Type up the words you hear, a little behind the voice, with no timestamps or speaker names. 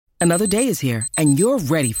Another day is here, and you're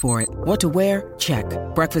ready for it. What to wear? Check.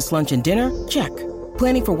 Breakfast, lunch, and dinner? Check.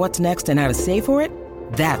 Planning for what's next and how to save for it?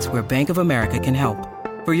 That's where Bank of America can help.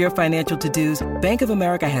 For your financial to-dos, Bank of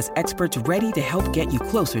America has experts ready to help get you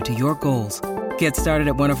closer to your goals. Get started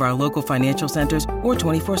at one of our local financial centers or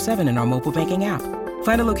 24/7 in our mobile banking app.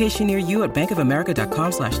 Find a location near you at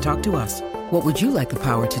bankofamerica.com/talktous. What would you like the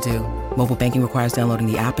power to do? Mobile banking requires downloading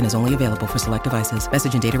the app and is only available for select devices.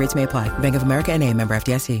 Message and data rates may apply. Bank of America N.A., member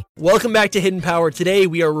FDIC. Welcome back to Hidden Power. Today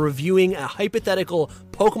we are reviewing a hypothetical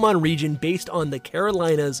Pokemon region based on the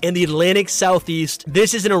Carolinas and the Atlantic Southeast.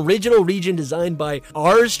 This is an original region designed by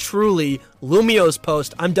ours truly, Lumio's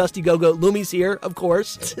Post. I'm Dusty Gogo. Lumi's here, of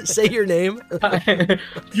course. Say your name.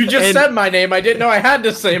 You just said my name. I didn't know I had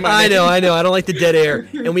to say my name. I know. I don't like the dead air.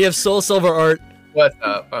 And we have Soul Silver Art. What's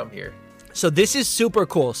up? I'm here. So this is super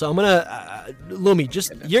cool. So I'm gonna, Lumi,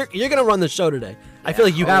 you're gonna run the show today. I feel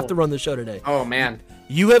like you have to run the show today. Oh man,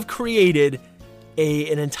 you have created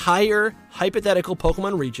an entire hypothetical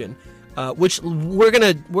Pokemon region, which we're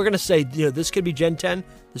gonna say, this could be Gen 10,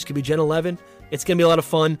 this could be Gen 11. It's gonna be a lot of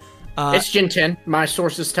fun. It's Gen 10. My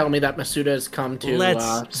sources tell me that Masuda has come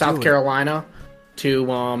to South Carolina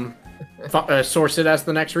to source it as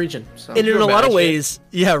the next region. So. And in a lot of ways,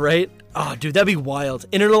 yeah, right. Oh, dude, that'd be wild.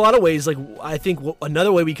 And in a lot of ways, like, I think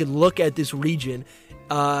another way we could look at this region,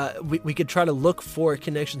 we could try to look for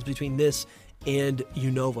connections between this and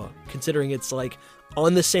Unova, considering it's, like,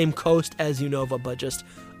 on the same coast as Unova, but just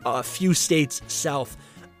a few states south.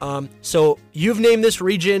 So you've named this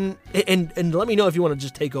region, and let me know if you want to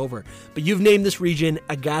just take over, but you've named this region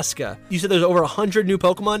Agaska. You said there's over 100 new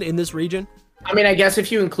Pokemon in this region? I mean, I guess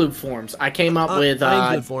if you include forms. I came up with I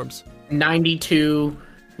include forms. 92...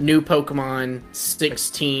 new Pokemon,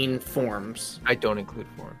 16 forms. I don't include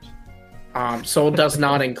forms. Soul does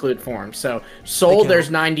not include forms. So Soul, there's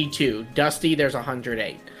 92. Dusty, there's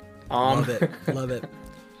 108. Love it.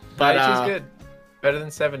 But 92 is good. Better than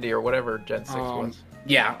 70 or whatever Gen 6 was.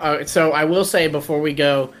 Yeah. So I will say, before we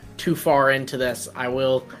go too far into this, I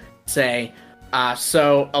will say,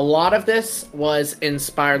 so a lot of this was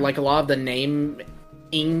inspired, like a lot of the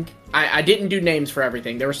naming. I didn't do names for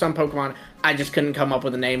everything. There were some Pokemon I just couldn't come up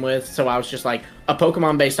with a name with, so I was just like, a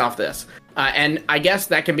Pokemon based off this. And I guess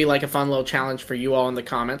that can be like a fun little challenge for you all in the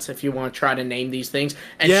comments if you want to try to name these things.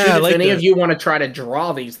 And if any of you want to try to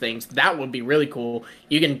draw these things, that would be really cool.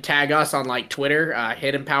 You can tag us on like Twitter,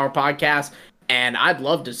 Hidden Power Podcast, and I'd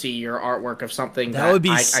love to see your artwork of something that would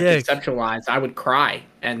be sick. I conceptualized. I would cry,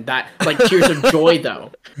 and that like tears of joy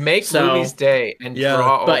though. Make Lumi's day and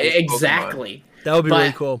draw all these exactly. Pokemon. That would be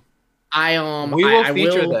really cool. We will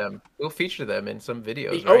feature them. We'll feature them in some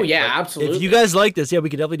videos. Oh right? yeah, like, absolutely. If you guys like this, we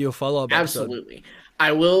could definitely do a follow-up episode. Absolutely.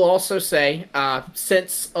 I will also say,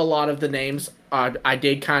 since a lot of the names I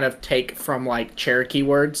did kind of take from like Cherokee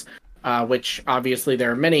words, which obviously there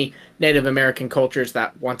are many Native American cultures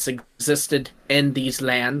that once existed in these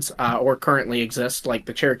lands or currently exist. Like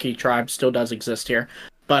the Cherokee tribe still does exist here,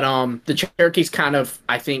 but the Cherokees kind of,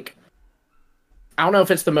 I think, I don't know if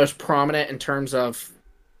it's the most prominent in terms of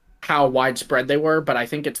how widespread they were, but I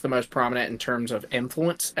think it's the most prominent in terms of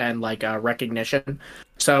influence and like recognition.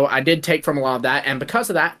 So I did take from a lot of that, and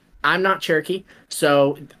because of that, I'm not Cherokee,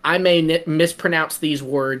 so I may mispronounce these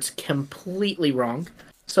words completely wrong,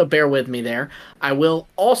 so bear with me there. I will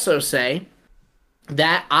also say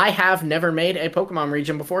that I have never made a Pokemon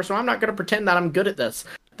region before, so I'm not going to pretend that I'm good at this.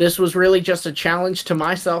 This was really just a challenge to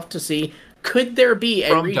myself to see, could there be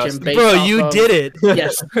a region based off you did it.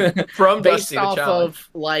 Yes. From based Dusty off of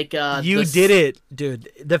like you did it, dude.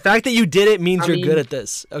 The fact that you did it means you're good at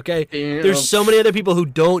this, okay? There's so many other people who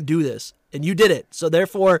don't do this, and you did it. So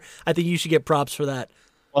therefore, I think you should get props for that.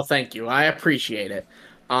 Well, thank you. I appreciate it.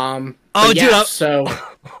 Dude, so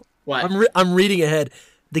what? I'm reading ahead.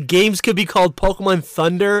 The games could be called Pokemon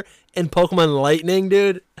Thunder and Pokemon Lightning,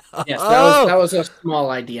 dude. Yes, that was a small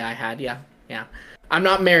idea I had. Yeah. I'm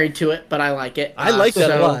not married to it, but I like it. I like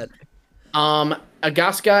that a lot.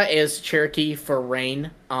 Agaska is Cherokee for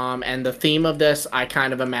rain. And the theme of this I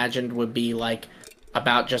kind of imagined would be like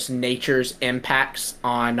about just nature's impacts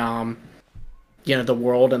on the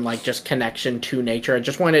world and like just connection to nature. I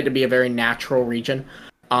just wanted it to be a very natural region.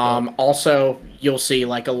 Also, you'll see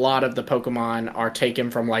like a lot of the Pokemon are taken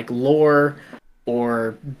from like lore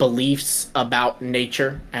or beliefs about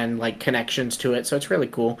nature and like connections to it, so it's really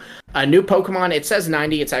cool. A new Pokemon, it says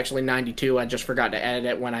 90, it's actually 92. I just forgot to edit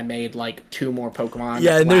it when I made like 2 more Pokemon.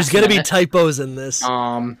 Yeah, and there's gonna be typos in this.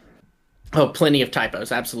 Oh, plenty of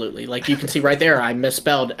typos, absolutely. Like you can see right there, I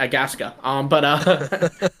misspelled Agaska.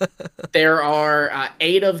 There are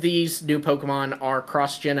 8 of these new Pokemon are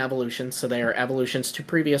cross-gen evolutions, so they are evolutions to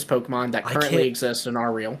previous Pokemon that currently exist and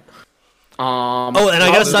are real. And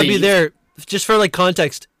I gotta stop you there. Just for like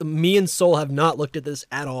context, me and Soul have not looked at this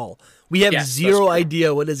at all. We have zero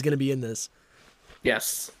idea what is going to be in this.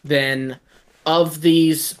 Yes. Then, of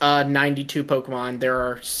these 92 Pokemon, there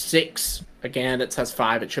are 6. Again, it says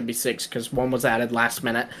 5. It should be 6 because 1 was added last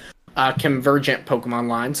minute. Convergent Pokemon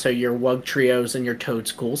lines, so your Wugtrios and your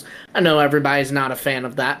Toadschools. I know everybody's not a fan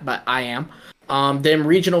of that, but I am. Then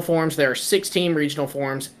regional forms, there are 16 regional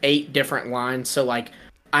forms, 8 different lines. So like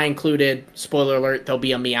I included, spoiler alert, there'll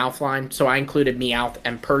be a Meowth line. So I included Meowth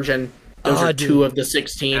and Persian. Those are 2 of the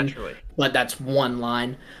 16, naturally. But that's 1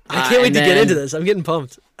 line. I can't wait to get into this. I'm getting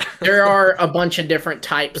pumped. There are a bunch of different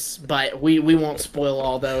types, but we won't spoil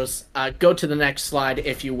all those. Go to the next slide,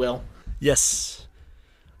 if you will. Yes.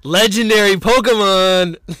 Legendary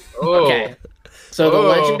Pokemon! Oh. Okay. So the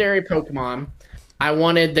legendary Pokemon, I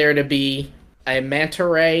wanted there to be a Manta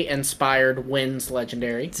Ray-inspired Winds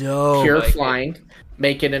legendary. Dope. Pure flying.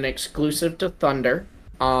 Make it an exclusive to Thunder.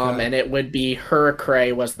 And it would be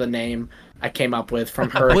Hurricray was the name I came up with from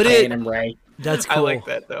Hurricane and Ray. That's cool. I like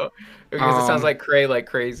that, though. Because it sounds like Cray like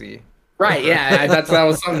crazy. Right, yeah. that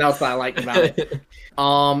was something else that I liked about it.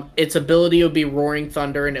 Its ability would be Roaring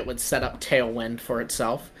Thunder, and it would set up Tailwind for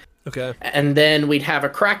itself. Okay. And then we'd have a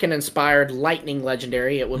Kraken-inspired Lightning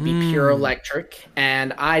Legendary. It would be Pure Electric.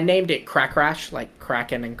 And I named it Crackrash, like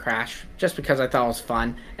Kraken and Crash, just because I thought it was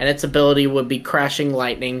fun. And its ability would be Crashing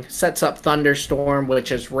Lightning, sets up Thunderstorm,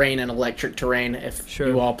 which is rain and electric terrain if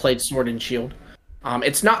you all played Sword and Shield.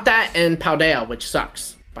 It's not that in Paldea, which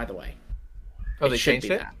sucks, by the way. Oh, they changed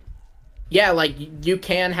it? That. Yeah, like, you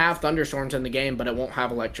can have thunderstorms in the game, but it won't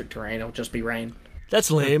have electric terrain. It'll just be rain. That's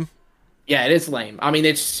lame. Yeah, it is lame. I mean,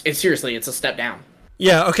 it's seriously, it's a step down.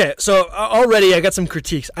 Yeah, okay. So already I got some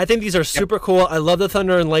critiques. I think these are super cool. I love the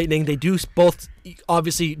thunder and lightning. They do both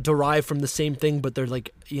obviously derive from the same thing, but they're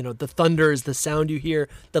like, you know, the thunder is the sound you hear.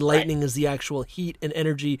 The lightning is the actual heat and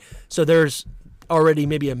energy. So there's already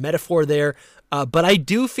maybe a metaphor there. But I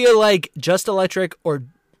do feel like just electric or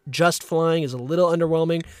just flying is a little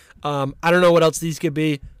underwhelming. I don't know what else these could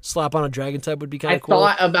be. Slap on a dragon type would be kind of cool.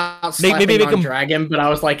 I thought about slapping on dragon, but I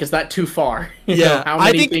was like, is that too far? Yeah. How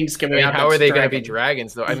many things can we have? How are they going to be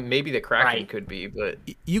dragons, though? I mean, maybe the Kraken could be, but...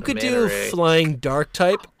 You could do flying dark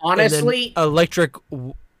type. Honestly... And then electric,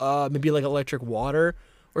 maybe like electric water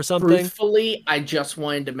or something. Truthfully, I just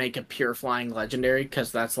wanted to make a pure flying legendary,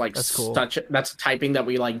 because that's like cool. That's a typing that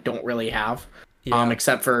we like don't really have. Yeah.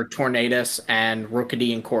 Except for Tornadus and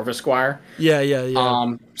Rookidee and Corvisquire.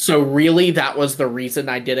 Yeah. So really, that was the reason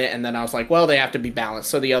I did it, and then I was like, well, they have to be balanced,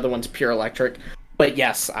 so the other one's pure electric. But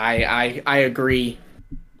yes, I agree.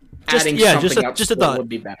 Adding something else just a thought would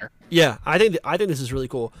be better. Yeah, I think this is really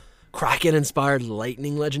cool. Kraken-inspired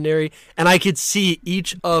lightning legendary, and I could see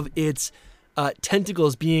each of its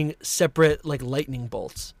tentacles being separate, like lightning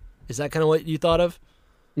bolts. Is that kind of what you thought of?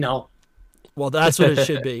 No. Well, that's what it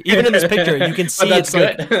should be. Even in this picture, you can see it's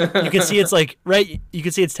like you can see it's like right. You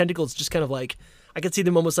can see its tentacles just kind of like I can see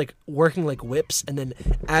them almost like working like whips, and then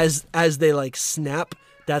as they like snap,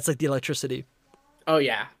 that's like the electricity. Oh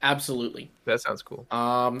yeah, absolutely. That sounds cool.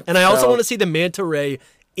 And I also want to see the manta ray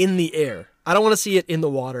in the air. I don't want to see it in the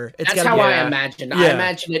water. That's how I imagined. I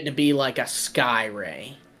imagine it to be like a sky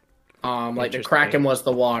ray. Like the Kraken was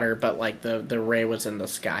the water, but like the ray was in the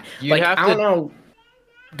sky. I don't know.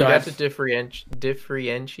 You have to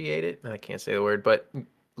differentiate it. I can't say the word, but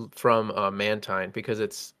from Mantine, because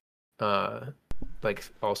it's like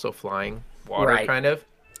also flying water kind of.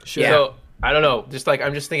 Sure. So I don't know. Just like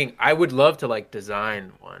I'm just thinking, I would love to like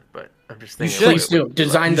design one, but I'm just thinking. Please do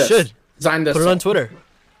design this. Design this. Put it on Twitter.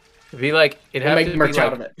 It'd be like it has to be merch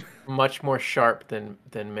out like of it. Much more sharp than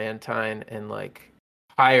Mantine, and like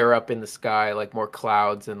higher up in the sky, like more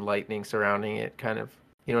clouds and lightning surrounding it, kind of.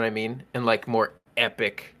 You know what I mean? And like more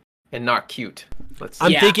epic and not cute.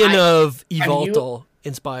 I'm thinking of Yveltal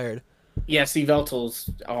inspired. Yes, Yveltal's.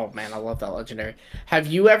 Oh man, I love that legendary. Have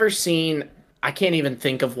you ever seen? I can't even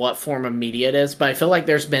think of what form of media it is, but I feel like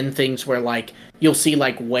there's been things where like you'll see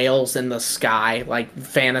like whales in the sky, like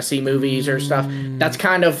fantasy movies or stuff. That's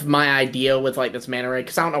kind of my idea with like this manta ray,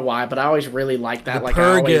 because I don't know why, but I always really like that.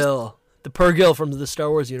 The Purrgil from the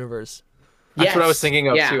Star Wars universe. That's what I was thinking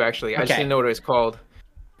of too. Actually, I just didn't know what it was called.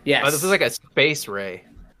 Yes. This is like a space ray.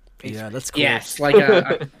 Yeah, that's cool. Yes, like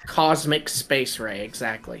a cosmic space ray,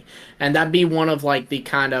 exactly. And that'd be one of like the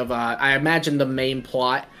kind of, I imagine the main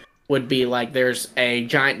plot would be like there's a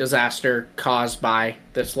giant disaster caused by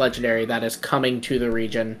this legendary that is coming to the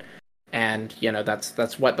region, and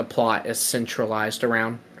that's what the plot is centralized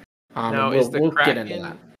around. Now, and we'll get into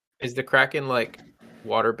that. Is the Kraken like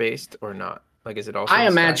water based or not? Like, is it also? I in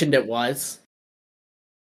the sky? imagined it was.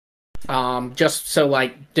 Just so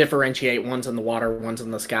like differentiate, one's in the water, one's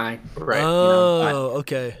in the sky. Right. Oh,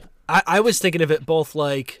 okay. I was thinking of it both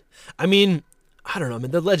like, I mean, I don't know,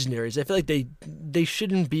 man. The legendaries, I feel like they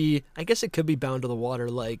shouldn't be. I guess it could be bound to the water,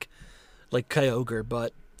 like Kyogre,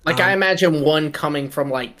 but I imagine one coming from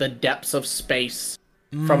like the depths of space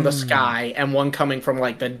from the sky, and one coming from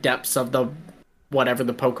like the depths of the whatever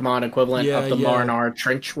the Pokemon equivalent of the Marinar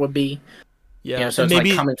Trench would be. Yeah, so it's maybe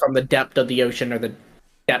like coming from the depth of the ocean or the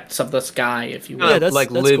depths of the sky, if you will. Yeah, that's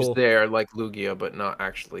lives cool. There like Lugia, but not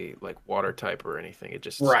actually like water type or anything. It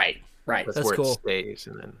just right. That's where cool. It stays,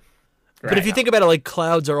 and then. But if you think about it, like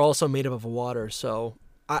clouds are also made up of water, so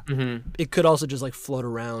it could also just like float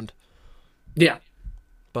around. Yeah.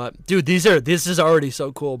 But dude, this is already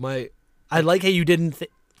so cool. I like how you didn't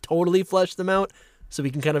totally flesh them out, so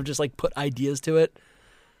we can kind of just like put ideas to it.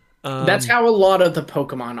 That's how a lot of the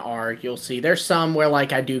Pokemon are. You'll see there's some where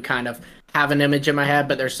like I do kind of have an image in my head,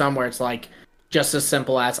 but there's some where it's like just as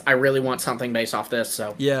simple as I really want something based off this.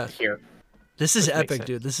 So here. This is epic,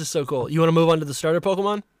 dude. This is so cool. You want to move on to the starter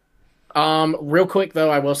Pokemon? Real quick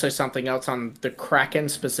though, I will say something else on the Kraken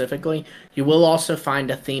specifically. You will also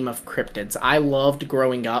find a theme of cryptids. I loved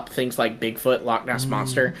growing up things like Bigfoot, Loch Ness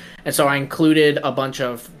Monster, and so I included a bunch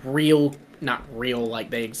of not real like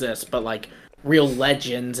they exist, but like real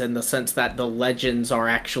legends in the sense that the legends are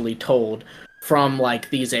actually told from like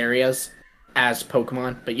these areas as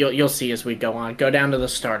Pokemon. But you'll see as we go on. Go down to the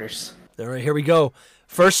starters. All right, here we go.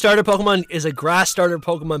 First starter Pokemon is a grass starter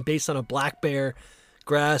Pokemon based on a black bear.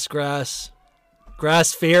 Grass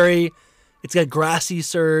fairy. It's got grassy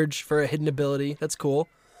surge for a hidden ability. That's cool.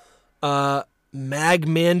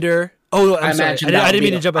 Magmander. Oh, I'm sorry. I didn't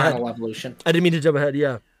mean to jump ahead. Evolution. I didn't mean to jump ahead.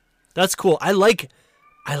 Yeah, that's cool. I like,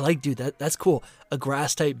 dude. That's cool. A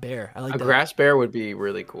grass type bear. I like that. A grass bear would be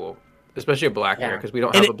really cool, especially a black bear because we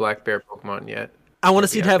don't have a black bear Pokemon yet. I want to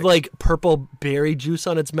see it have like purple berry juice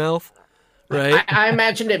on its mouth. Right. I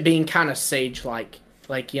imagined it being kind of sage-like,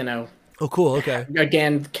 Oh, cool. Okay.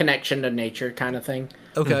 Again, connection to nature kind of thing.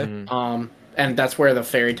 Okay. And that's where the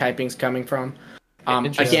fairy typing's coming from.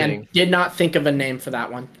 Again, did not think of a name for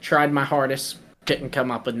that one. Tried my hardest, didn't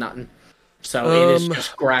come up with nothing. So it is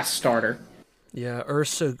just grass starter. Yeah,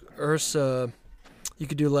 Ursa. You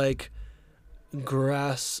could do like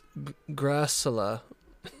Grassala. Grassala.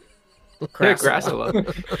 Grassala.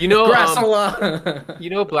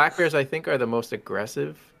 Black bears I think are the most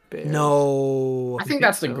aggressive bears. No. I think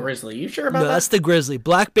that's the grizzly. You sure about that? No, that's the grizzly.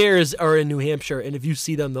 Black bears are in New Hampshire, and if you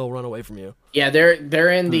see them, they'll run away from you. Yeah, they're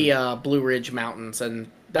in the Blue Ridge Mountains,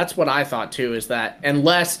 and that's what I thought too, is that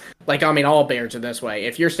unless, all bears are this way.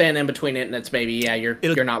 If you're standing in between it and its baby,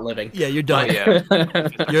 you're not living. Yeah, you're done.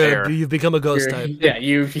 You've become a ghost type. Yeah,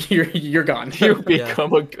 you're gone. You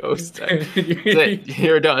become a ghost type.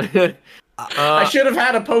 You're done. I should have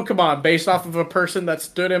had a Pokemon based off of a person that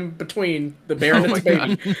stood in between the bear and its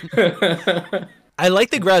baby. I like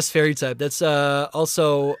the grass fairy type. That's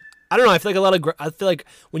also, I don't know. I feel like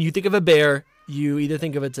when you think of a bear, you either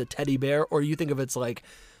think of it's a teddy bear or you think of it's like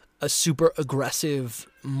a super aggressive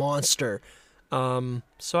monster. So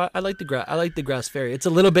I like the grass fairy. It's a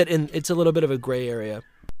little bit of a gray area.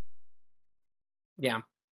 Yeah.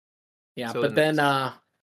 So but then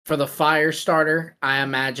for the fire starter, I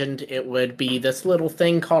imagined it would be this little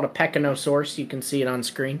thing called a Pechinosaurus. You can see it on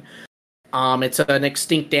screen. It's an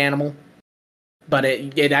extinct animal, but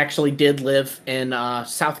it actually did live in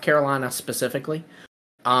South Carolina specifically.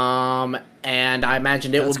 And I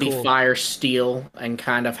imagined it would be fire steel and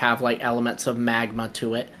kind of have like elements of magma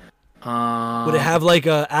to it. Would it have like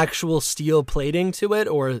a actual steel plating to it,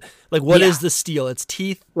 or like what is the steel? It's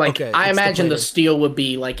teeth. I imagine the steel would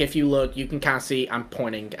be like, if you look, you can kind of see. I'm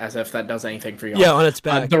pointing as if that does anything for you. Yeah, on its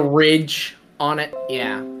back. The ridge on it,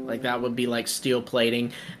 like that would be like steel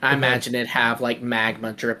plating. I imagine it have like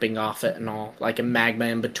magma dripping off it and all, like a magma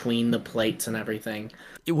in between the plates and everything.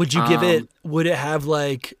 Would you give it? Would it have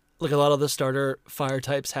like a lot of the starter fire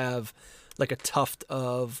types have like a tuft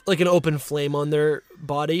of like an open flame on their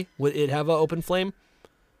body? Would it have an open flame?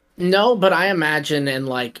 No, but I imagine in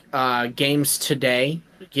like games today,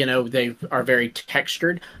 they are very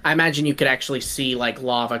textured. I imagine you could actually see like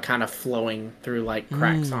lava kind of flowing through like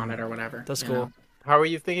cracks on it or whatever. That's cool. How are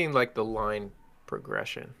you thinking like the line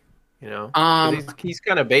progression? He's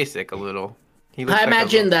kind of basic a little. I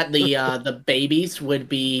imagine that the babies would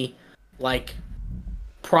be like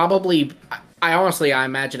probably I honestly, I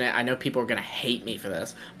imagine it. I know people are gonna hate me for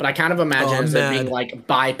this, but I kind of imagine I'm it being mad. like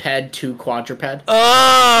biped to quadruped.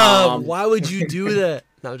 Oh, Um, why would you do that?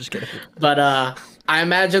 No, I'm just kidding. but I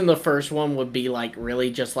imagine the first one would be like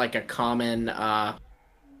really just like a common.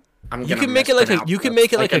 I'm You gonna can make it like a mispronounce you can this,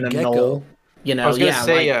 make it like a an gecko. anole. You I know, was gonna yeah,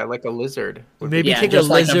 say, like yeah, like a lizard would Maybe be yeah, take a just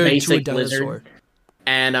like a lizard to a basic dinosaur. lizard,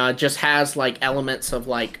 and just has like elements of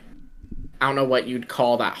like I don't know what you'd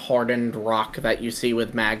call that hardened rock that you see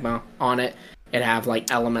with magma on it. It have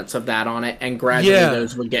like elements of that on it, and gradually Yeah.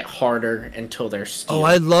 those would get harder until they're steel. Oh,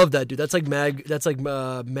 I love that, dude. That's like mag. That's like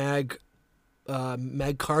mag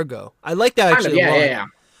cargo. I like that Kind of, actually a lot. yeah.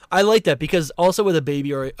 I like that because also with a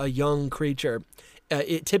baby or a young creature,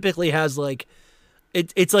 it typically has like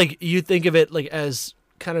it's like you think of it like as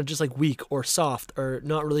kind of just like weak or soft or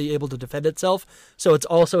not really able to defend itself. So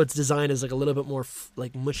it's designed as like a little bit more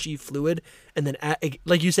like mushy fluid, and then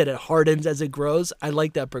like you said, it hardens as it grows. I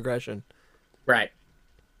like that progression. Right.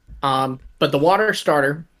 But the water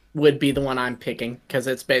starter would be the one I'm picking because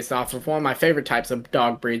it's based off of one of my favorite types of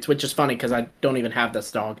dog breeds, which is funny because I don't even have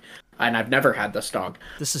this dog and I've never had this dog.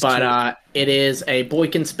 This is But it is a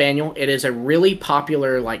Boykin Spaniel. It is a really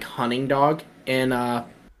popular like hunting dog in the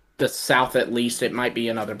South, at least. It might be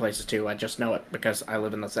in other places too. I just know it because I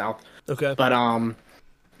live in the South. Okay. But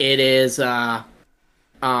it is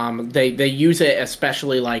they use it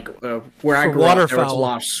especially like where I For grew up. There was a waterfowl.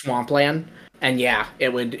 lot of swampland, and yeah, it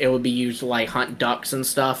would be used to like hunt ducks and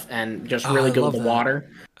stuff, and just Oh, really I good love with the that. water.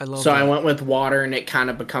 I love So that. I went with water, and it kind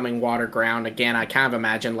of becoming water ground again. I kind of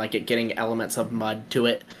imagine like it getting elements of mud to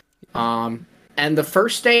it. And the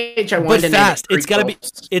first stage I wanted But to name fast. it It's gotta be.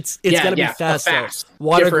 Creek It's Yeah, gotta be yeah, fast. though. fast.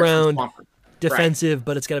 Water Different from ground, swamp. Right. defensive,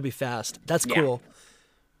 but it's gotta be fast. That's Yeah. cool.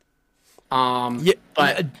 Yeah,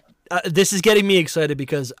 But this is getting me excited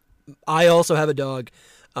because I also have a dog,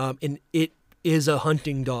 and it is a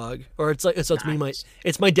hunting dog, or it's like so it's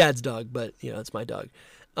it's my dad's dog, but it's my dog,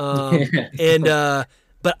 and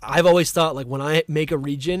but I've always thought like when I make a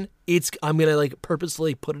region, I'm gonna like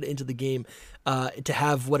purposefully put it into the game, to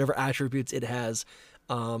have whatever attributes it has,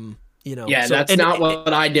 yeah, so- that's and- not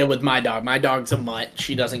what I did with my dog. My dog's a mutt.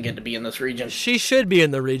 She doesn't get to be in this region. She should be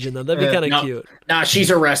in the region though. That'd be kind of No, cute. nah, she's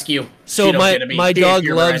a rescue. So She don't get to be. my She- dog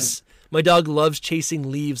you're loves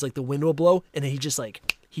chasing leaves like the wind will blow, and then he just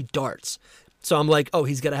like he darts. So I'm like, oh,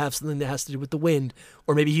 he's got to have something that has to do with the wind,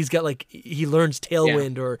 or maybe he's got like he learns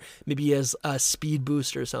tailwind, or maybe he has a speed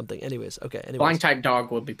boost or something. Anyways, okay. Anyways, Flying type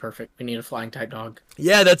dog would be perfect. We need a flying type dog.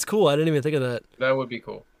 yeah, that's cool. I didn't even think of that. That would be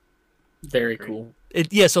cool. Very cool.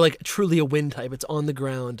 So like truly a wind type. It's on the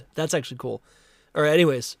ground. That's actually cool. All right.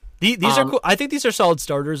 Anyways, these are cool. I think these are solid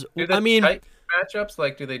starters. Do the I mean, type matchups,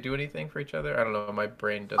 like, do they do anything for each other? I don't know. My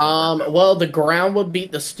brain doesn't. work that Well, the ground would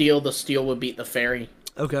beat the steel would beat the fairy.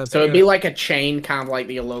 okay. So it'd be like a chain, kind of like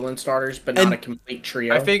the Alolan starters, but not And- a complete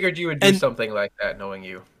trio. I figured you would do And- something like that, knowing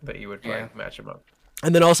you, that you would Yeah. match them up.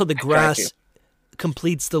 And then also the got grass you.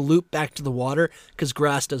 completes the loop back to the water because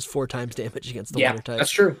grass does 4 times damage against the Yeah, water type.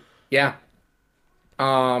 that's true. Yeah.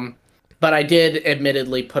 But I did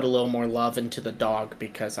admittedly put a little more love into the dog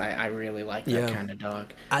because I really like that Yeah. kind of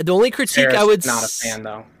dog. The only critique I Sarah's would not a fan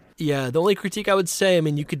though. Yeah, the only critique I would say, I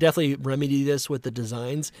mean, you could definitely remedy this with the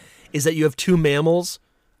designs, is that you have 2 mammals.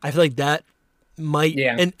 I feel like that might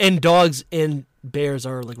Yeah. and dogs and bears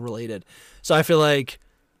are like related. So I feel like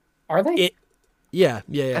Are they? yeah.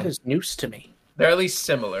 That is news to me. They're at least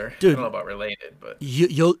similar. Dude. I don't know about related, but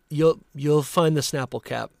You'll find the Snapple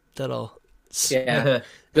cap that'll Yeah.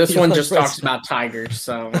 This You one like just Red talks about tigers,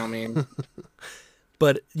 so I mean,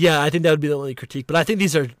 But yeah, I think that would be the only critique. But I think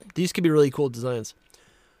these could be really cool designs.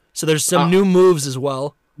 So there's some new moves as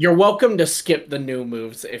well. you're welcome to skip the new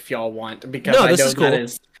moves if y'all want because No, I this know is cool. that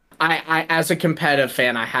is. I as a competitive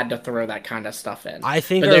fan, I had to throw that kind of stuff in. I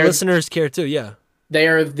think But our they're- listeners care too. Yeah. They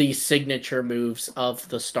are the signature moves of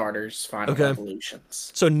the starters' final Okay.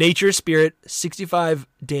 evolutions. So Nature Spirit, 65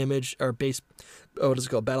 damage or base. Oh, what is it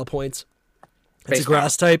called? Battle points. It's Base a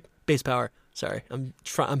grass type. Base power. Sorry,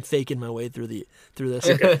 I'm faking my way through this.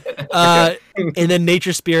 And then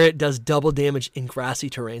Nature Spirit does double damage in grassy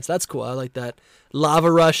terrains. That's cool. I like that.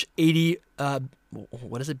 Lava Rush, 80.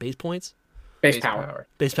 What is it? Base points. Base power.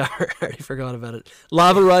 Base power. I already forgot about it.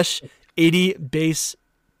 Lava Rush, 80 base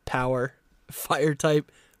power. Fire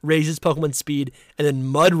type raises Pokemon speed, and then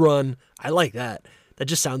Mud Run. I like that. That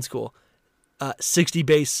just sounds cool. 60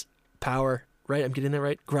 base power. Right? I'm getting that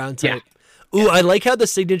right. Ground type. Ooh, I like how the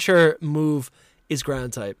signature move is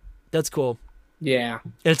ground type. That's cool. Yeah.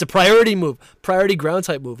 And it's a priority move. Priority ground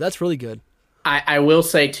type move. That's really good. I will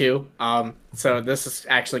say too. So this is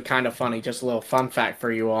actually kind of funny. Just a little fun fact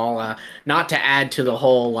for you all. Not to add to the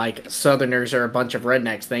whole like Southerners are a bunch of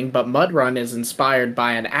rednecks thing, but Mud Run is inspired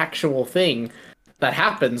by an actual thing that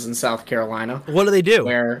happens in South Carolina, What do they do?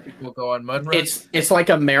 where People go on mud runs. it's like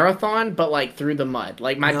a marathon, but like through the mud.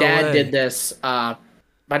 Like my No dad way. did this. My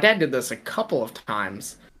dad did this a couple of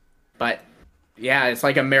times, but yeah, it's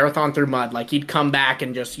like a marathon through mud. Like he'd come back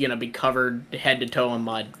and just be covered head to toe in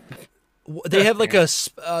mud. They have like a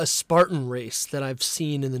Spartan race that I've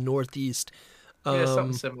seen in the Northeast. Yeah, something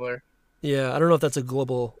Um, similar. yeah, I don't know if that's a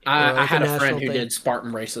global or I like had a national friend who thing. did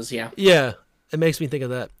Spartan races. Yeah. Yeah, it makes me think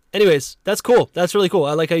of that. Anyways, that's cool. That's really cool.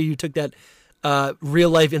 I like how you took that real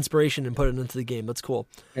life inspiration and put it into the game. That's cool.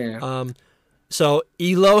 Yeah. So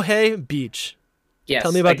Elohe Beach. Yes.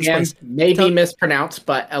 Tell me about this Again, place. maybe Tell- mispronounced,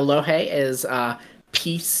 but Alohe is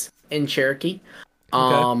peace in Cherokee.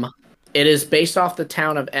 Okay. It is based off the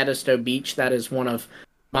town of Edisto Beach. That is one of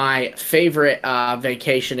my favorite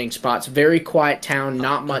vacationing spots. Very quiet town,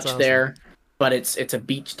 not much awesome. there, but it's a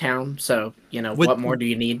beach town. So Would- what more do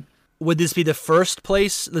you need? Would this be the first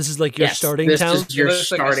place? This is like your Yes, starting this town? is your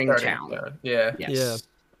It's like a starting town. Yeah. Yes. Yeah.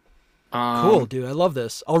 Um, Cool, dude. I love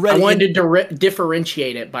this. I Already. wanted to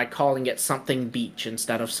differentiate it by calling it something beach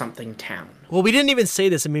instead of something town. Well, we didn't even say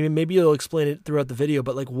this. I mean, maybe you'll explain it throughout the video.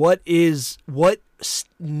 But like, what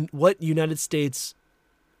United States,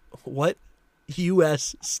 what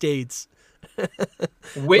U.S. states?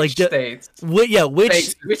 Which Like, states? Which Which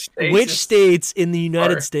states? which states in the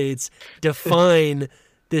United are- States define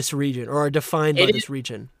this region or are defined by It this is-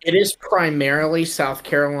 region? It is primarily South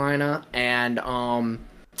Carolina and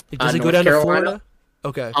Does it go North down Carolina. to Florida?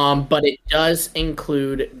 Okay. But it does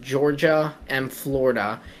include Georgia and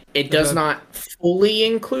Florida. It does Okay. not fully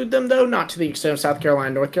include them, though, not to the extent of South Carolina,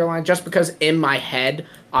 North Carolina, just because in my head,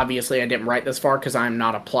 obviously I didn't write this far because I'm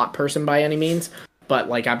not a plot person by any means, but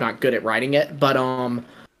like I'm not good at writing it. But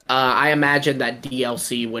I imagine that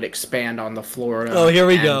DLC would expand on the Florida. Oh, here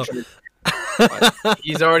we and go. Georgia-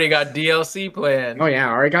 He's already got DLC planned. Oh yeah,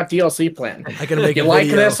 I already got DLC planned. I gotta make You a like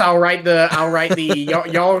video. this? I'll write the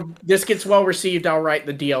y'all. This gets well received. I'll write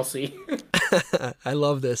the DLC. I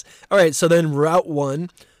love this. All right, so then Route 1.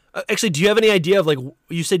 Actually, do you have any idea of like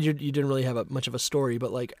you said you didn't really have much of a story,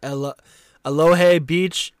 but like Aloha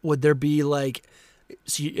Beach, would there be like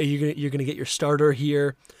so you're gonna get your starter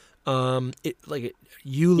here?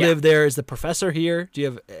 You Yeah. live there. Is the professor here? Do you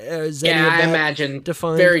have? Is any Yeah, of I that imagine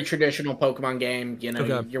defined? very traditional Pokemon game.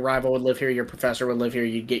 Okay. Your rival would live here, your professor would live here,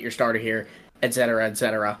 you'd get your starter here, etc.,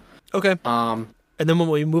 etc. Okay. And then when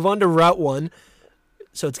we move on to Route 1,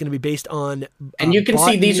 so it's going to be based on. And you can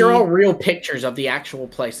see these are botany- all real pictures of the actual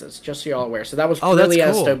places, just so y'all aware. So that was Oh, that's really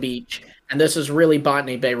cool. Esto Beach, and this is really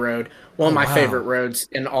Botany Bay Road, one of my wow. favorite roads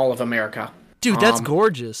in all of America. Dude, that's um,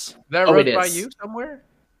 gorgeous. That Oh, road it by is. you somewhere?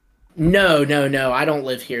 No, I don't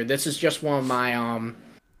live here. This is just one of my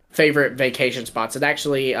favorite vacation spots. It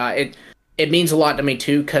actually it means a lot to me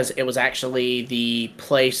too because it was actually the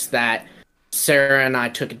place that Sarah and I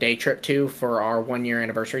took a day trip to for our 1 year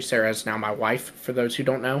anniversary. Sarah is now my wife, for those who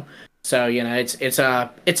don't know. So it's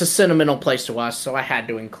a sentimental place to us. So I had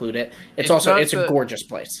to include it. It's also not a the- gorgeous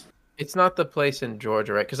place. It's not the place in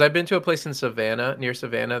Georgia, right? Because I've been to a place in Savannah, near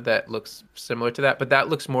Savannah, that looks similar to that, but that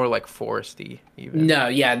looks more like foresty. Even. No,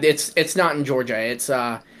 yeah, it's not in Georgia.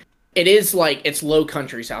 It is like it's low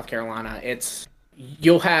country South Carolina. It's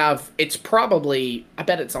probably I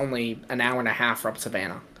bet it's only an hour and a half from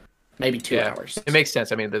Savannah, maybe 2 hours. It makes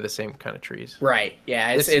sense. I mean, they're the same kind of trees. Right?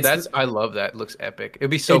 Yeah, That's I love that. It looks epic. It'd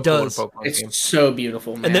be so It cool does. in a Pokemon game. it's so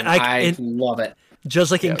beautiful, man. then I love it.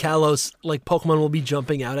 Just like in Yeah. Kalos, like Pokemon will be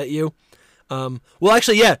jumping out at you. Well,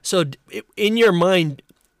 actually, yeah. So, in your mind,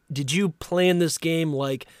 did you plan this game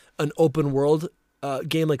like an open world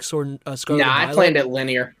game, like Scarlet Nah, and I Violet? planned it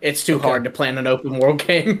linear. It's too hard to plan an open world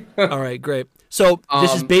game. All right, great. So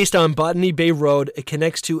this is based on Botany Bay Road. It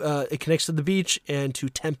connects to the beach and to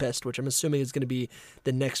Tempest, which I'm assuming is going to be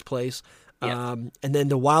the next place. Yeah. And then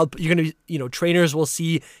the wild, you're going to, trainers will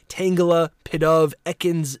see Tangela, Pidove,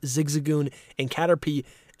 Ekans, Zigzagoon, and Caterpie,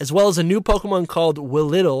 as well as a new Pokemon called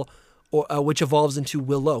Willittle, which evolves into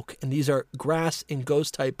Willoke. And these are grass and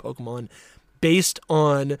ghost type Pokemon based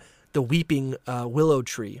on the Weeping Willow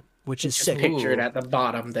Tree, which is Just sick. pictured at the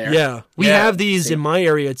bottom there. Yeah, we Yeah. have these in my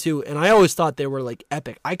area too, and I always thought they were like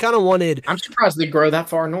epic. I kind of wanted, I'm surprised they grow that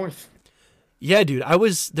far north. yeah, dude.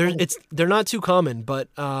 They're not too common, but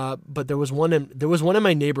there was one in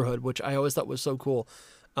my neighborhood which I always thought was so cool.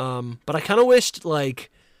 But I kind of wished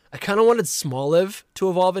I kind of wanted Smoliv to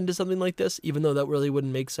evolve into something like this, even though that really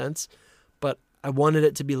wouldn't make sense. But I wanted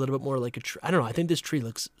it to be a little bit more like a tree. I don't know. I think this tree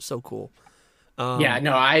looks so cool. Yeah,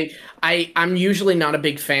 no, I'm usually not a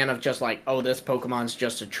big fan of just like, oh, this Pokemon's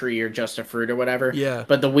just a tree or just a fruit or whatever. Yeah.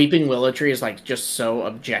 But the Weeping Willow tree is like just so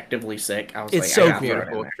objectively sick. I was It's like, so I gotta cool. throw it in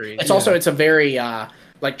Beautiful there. tree. It's Yeah. also it's a very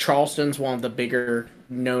like Charleston's one of the bigger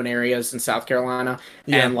known areas in South Carolina.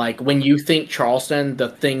 Yeah. And like when you think Charleston, the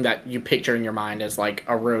thing that you picture in your mind is like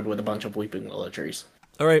a road with a bunch of Weeping Willow trees.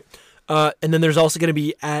 All right. And then there's also going to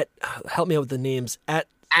be help me out with the names.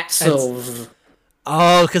 Axel.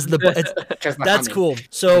 Oh, because Just the that's humming. cool.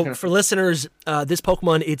 So for listeners, this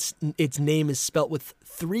Pokemon, its name is spelt with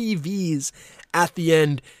 3 V's at the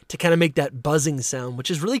end to kind of make that buzzing sound,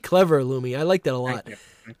 which is really clever, Lumi. I like that a lot. Thank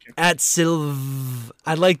you. At Sylv,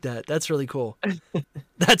 I like that. That's really cool.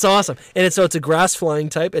 That's awesome. And it's a grass flying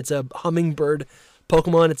type. It's a hummingbird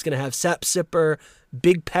Pokemon. It's going to have Sap Sipper,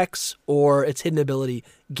 Big Pecs, or its hidden ability,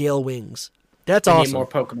 Gale Wings. That's We awesome. need more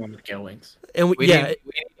Pokemon with Gale Wings. And We need a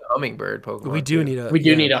hummingbird Pokemon. we do too. need a We do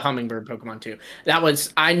yeah. need a hummingbird Pokemon too.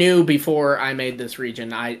 I knew before I made this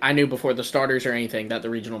region. I knew before the starters or anything that the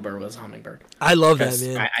regional bird was a hummingbird. I love that, 'Cause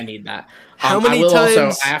man. I need that. How I many will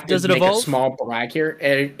times I have to does it make evolve? a small brag here.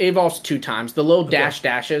 It evolves 2 times. The little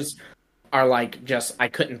dashes are like just I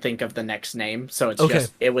couldn't think of the next name, so it's Okay.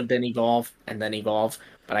 just it would then evolve and then evolve,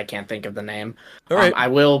 but I can't think of the name. All right. I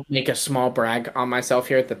will make a small brag on myself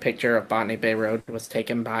here. The picture of Botany Bay Road was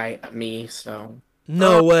taken by me, so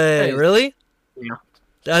No way, nice. really? yeah.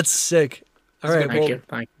 That's sick. All right, Thank well, you.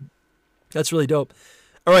 Thank you. that's really dope.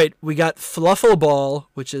 All right, we got Fluffle Ball,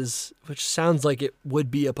 which sounds like it would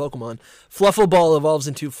be a Pokemon. Fluffle Ball evolves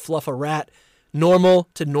into Fluffarat, normal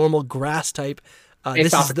to normal grass type.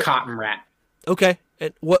 Based off a cotton rat. Okay.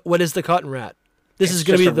 And what is the cotton rat? This It's is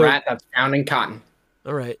going to just be a the rat that's found in cotton.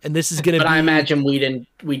 All right, and this is going to But be. I imagine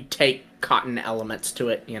we'd take cotton elements to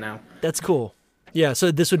it, you know. That's cool. Yeah,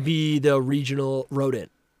 so this would be the regional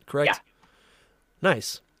rodent, correct? Yeah.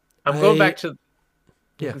 Nice. I'm going I- back to.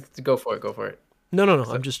 Yeah. Go for it. Go for it. No.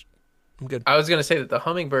 I'm good. I was gonna say that the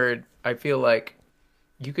hummingbird. I feel like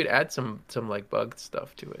you could add some like bug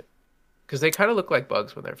stuff to it, because they kind of look like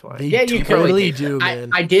bugs when they're flying. They Yeah, you totally could. do,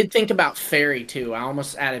 man. I did think about fairy too. I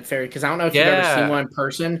almost added fairy because I don't know if you've ever Yeah. seen one in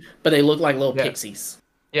person, but they look like little Yeah. pixies.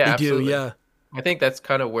 Yeah, They absolutely. do, yeah. I think that's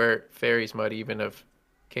kind of where fairies might even have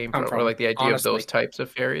came Come from, or from, like the idea honestly. of those types of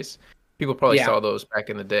fairies. People probably Yeah. saw those back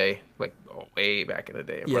in the day, like way back in the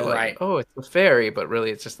day. And Yeah. were like, Right. oh, it's a fairy, but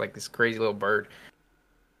really it's just like this crazy little bird.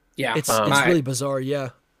 Yeah, It's my- really bizarre, yeah.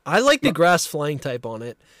 I like the grass flying type on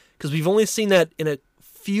it because we've only seen that in a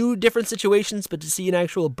few different situations, but to see an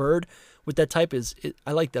actual bird with that type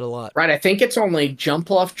I like that a lot. right. I think it's only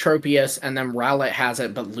Jumpluff, Tropius, and then Rowlet has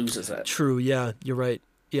it but loses it. True, yeah, you're right.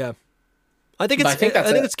 Yeah. I think But it's I think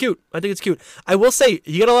that's it. it's cute. I think it's cute. I will say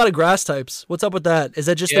you get a lot of grass types. What's up with that? Is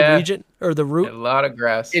that just the Yeah. region or the A root? lot of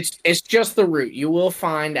grass. It's just the root. You will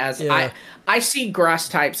find Yeah. I see grass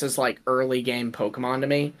types as like early game Pokemon to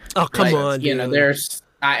me. Oh, come Like, on, you know, dude. there's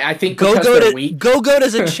I think because they're weak. Go-Goat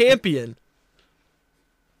is a champion.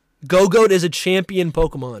 Go-Goat is a champion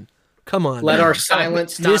Pokemon. Come on. Let man. our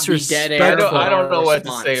silence not be dead air. Disrespectful. I don't know what to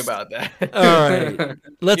response. say about that. All right.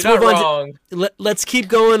 Let's You're move not on. wrong. Let's keep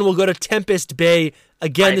going. We'll go to Tempest Bay.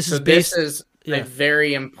 Again, Alright, this so is based. This is yeah. a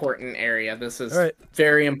very important area. This is Alright.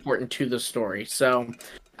 very important to the story. So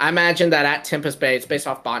I imagine that at Tempest Bay, it's based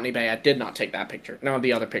off Botany Bay. I did not take that picture. None of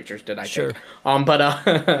the other pictures did I Sure. take. But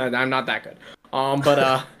I'm not that good.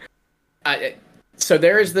 So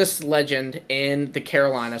there is this legend in the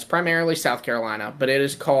Carolinas, primarily South Carolina, but it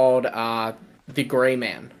is called the Gray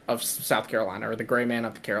Man of South Carolina, or the Gray Man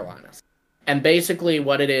of the Carolinas. And basically,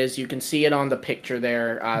 what it is, you can see it on the picture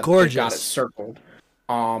there. They've Gorgeous. got it circled,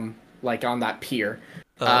 like on that pier.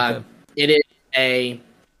 Okay. It is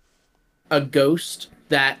a ghost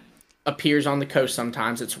that appears on the coast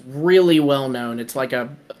sometimes. It's really well known. It's like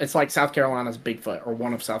South Carolina's Bigfoot, or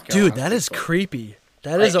one of South Carolina's. Dude, that is Bigfoot. creepy.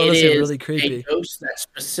 That is It honestly is really creepy. A ghost that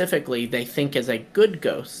specifically they think is a good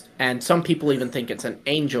ghost, and some people even think it's an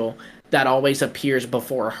angel that always appears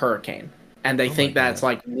before a hurricane, and they think that's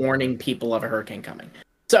like warning people of a hurricane coming.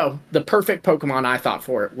 So the perfect Pokemon I thought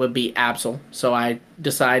for it would be Absol. So I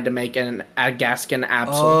decided to make an Agaskan Absol.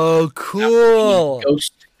 Oh, cool.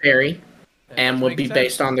 Ghost fairy. And That would be makes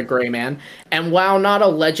based sense. on the Gray Man. And while not a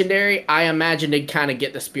legendary, I imagine it'd kind of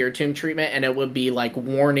get the Spiritomb treatment, and it would be like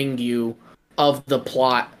warning you of the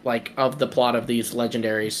plot, of these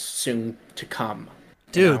legendaries soon to come.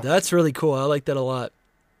 Dude, know? that's really cool. I like that a lot.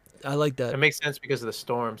 I like It that. makes sense because of the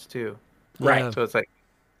storms too. Right. Yeah. So it's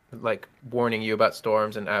like warning you about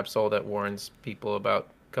storms, and Absol that warns people about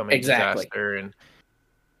coming Exactly. disaster. And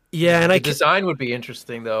Yeah, and the I can, design would be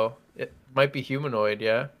interesting though. It might be humanoid,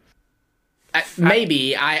 yeah.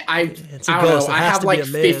 Maybe It's a I don't ghost. know. It I has have to be like a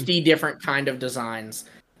man. 50 different kind of designs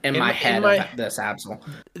in my head of this Absol.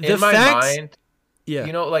 In my mind, yeah.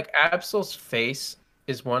 you know, like Absol's face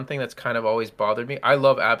is one thing that's kind of always bothered me. I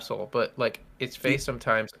love Absol, but like its face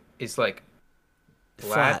sometimes is like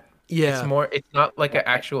flat. Yeah. It's not like an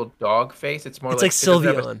actual dog face. It's more It's like like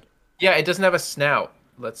Sylveon. Yeah, it doesn't have a snout,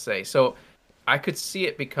 let's say. So I could see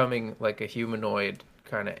it becoming like a humanoid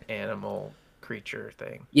kind of animal creature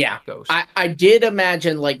thing. Yeah. Ghost. I did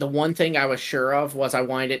imagine, like, the one thing I was sure of was I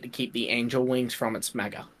wanted it to keep the angel wings from its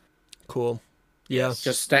mega. Cool. Yeah. Yes.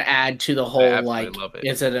 Just to add to the whole, like, love it.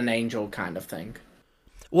 is it an angel kind of thing.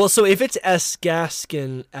 Well, so if it's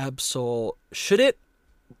Gaskin Absol, should it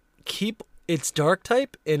keep its dark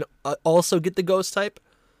type and also get the ghost type?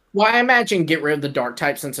 Well, I imagine get rid of the dark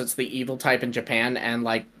type since it's the evil type in Japan, and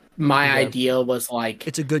like my idea was like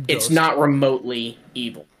it's a good ghost. It's not remotely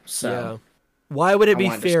evil. So yeah. Why would it be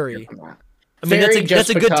fairy? I mean, fairy that's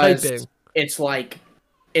a good typing. It's like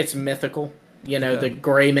it's mythical. You know, the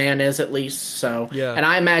gray man is at least. So yeah. And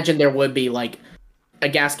I imagine there would be like a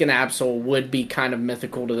Gaskin Absol would be kind of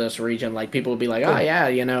mythical to this region. Like people would be like, oh yeah,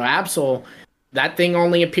 you know, Absol. That thing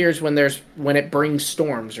only appears when it brings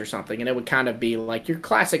storms or something, and it would kind of be like your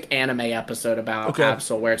classic anime episode about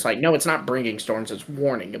Absol, where it's like, no, it's not bringing storms; it's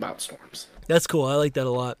warning about storms. That's cool. I like that a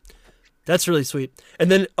lot. That's really sweet. And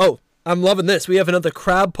then, I'm loving this. We have another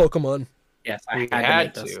crab Pokemon. Yes, I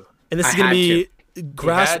had to. to. And this is gonna be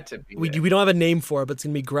grass. We don't have a name for it, but it's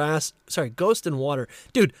gonna be grass. Sorry, ghost and water,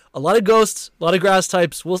 dude. A lot of ghosts, a lot of grass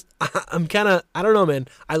types. I don't know, man.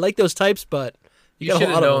 I like those types, but. You should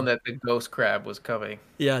have known that the ghost crab was coming.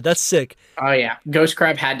 Yeah, that's sick. Oh yeah, ghost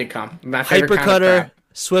crab had to come. My favorite Hyper Cutter, kind of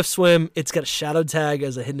Swift Swim. It's got a Shadow Tag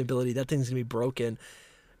as a hidden ability. That thing's gonna be broken,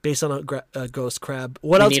 based on a ghost crab.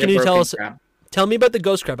 What else can you tell us? Crab. Tell me about the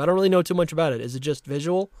ghost crab. I don't really know too much about it. Is it just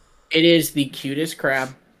visual? It is the cutest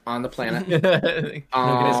crab on the planet. It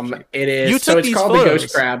is. You so took it's these called photos. the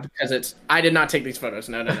ghost crab because it's. I did not take these photos.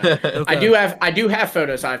 No. Okay. I do have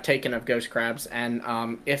photos I've taken of ghost crabs, and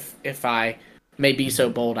if I may be so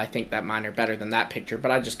bold, I think that mine are better than that picture, but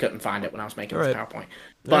I just couldn't find it when I was making this PowerPoint.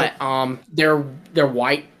 But they're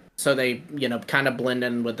white, so they kind of blend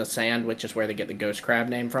in with the sand, which is where they get the ghost crab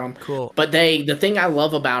name from. Cool. But the thing I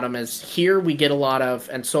love about them is here we get a lot of,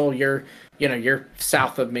 and Sol, you're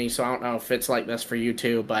south of me, so I don't know if it's like this for you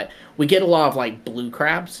too, but we get a lot of like blue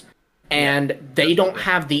crabs, and they don't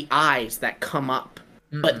have the eyes that come up,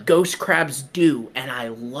 but ghost crabs do, and I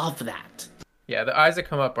love that. Yeah, the eyes that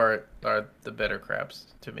come up are the better crabs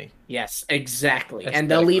to me. Yes, exactly. And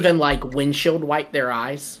they'll even like windshield wipe their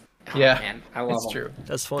eyes. Oh, yeah, man, I love them. True.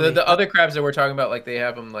 That's funny. The other crabs that we're talking about, like they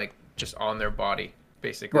have them like just on their body,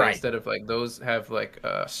 basically. Right. Instead of like those have like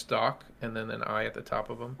a stalk and then an eye at the top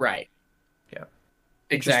of them. Right. Yeah.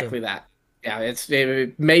 Exactly that. Yeah,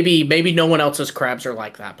 maybe no one else's crabs are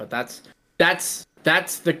like that, but that's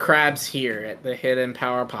the crabs here at the Hidden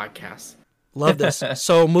Power Podcast. Love this.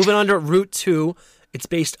 So moving on to Route 2, it's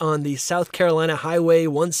based on the South Carolina Highway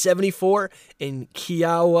 174 in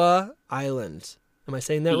Kiowa Island. Am I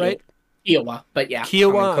saying that right? Kiowa, but yeah.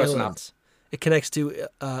 Kiowa Island. It connects to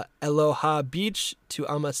Aloha Beach to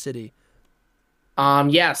Ama City.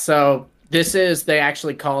 Yeah, so they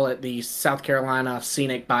actually call it the South Carolina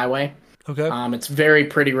Scenic Byway. Okay. It's a very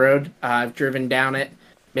pretty road. I've driven down it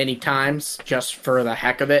many times just for the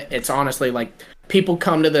heck of it. It's honestly like people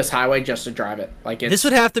come to this highway just to drive it. Like this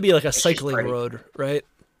would have to be like a cycling road, right?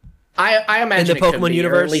 I imagine in the Pokemon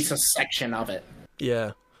universe, or at least a section of it.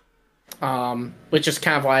 Yeah. Which is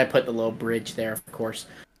kind of why I put the little bridge there, of course.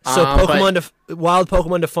 So wild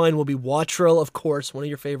Pokemon to find will be Wattrel, of course, one of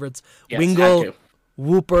your favorites. Yes, Wingull,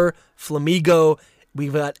 Wooper, Flamigo.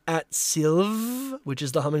 We've got Atsilv, which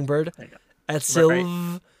is the hummingbird.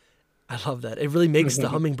 Atsilv. Right. I love that. It really makes the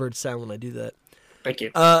hummingbird sound when I do that. Thank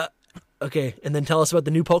you. Okay, and then tell us about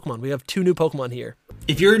the new Pokemon. We have 2 new Pokemon here.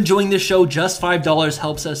 If you're enjoying this show, just $5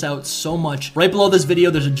 helps us out so much. Right below this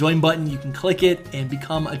video, there's a join button. You can click it and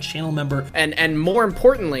become a channel member. And more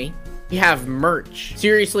importantly, we have merch.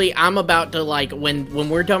 Seriously, I'm about to when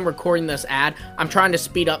we're done recording this ad, I'm trying to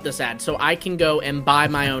speed up this ad so I can go and buy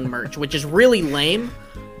my own merch, which is really lame.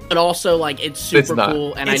 But also, it's super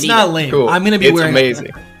cool, and it's not lame. Cool. I'm gonna be wearing. Amazing.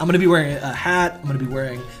 I'm gonna be wearing a hat. I'm gonna be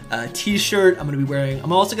wearing a T-shirt.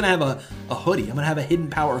 I'm also gonna have a hoodie. I'm gonna have a Hidden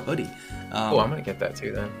Power hoodie. I'm gonna get that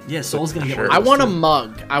too then. Yeah, Soul's gonna get one. I want a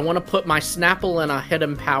mug. I want to put my Snapple in a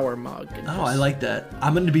Hidden Power mug. I like that.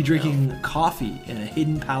 I'm gonna be drinking coffee in a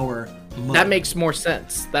Hidden Power mug. That makes more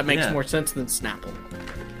sense. That makes more sense than Snapple.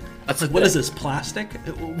 That's what is this, plastic?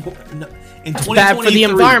 In That's bad for the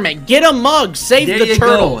environment. Get a mug. Save the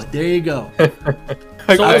turtle. There you go.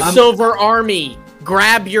 Silver Army,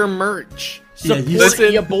 grab your merch.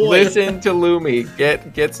 Support your boy. Listen to Lumi.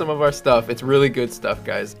 Get some of our stuff. It's really good stuff,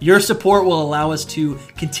 guys. Your support will allow us to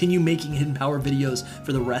continue making Hidden Power videos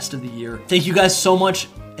for the rest of the year. Thank you guys so much.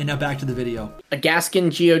 And now back to the video. A Gaskin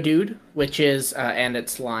Geodude, which is, and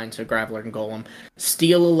its line, so Graveler and Golem.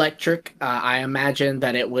 Steel Electric, I imagine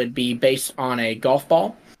that it would be based on a golf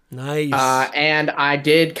ball. Nice. And I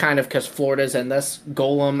did kind of, because Florida's in this,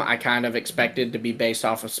 Golem, I kind of expected to be based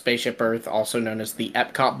off of Spaceship Earth, also known as the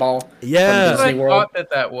Epcot ball. Yeah. From Disney I World. thought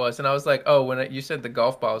that was, and I was like, oh, when you said the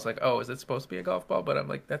golf ball, I was like, oh, is it supposed to be a golf ball? But I'm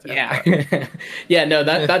like, that's Yeah. Yeah, no,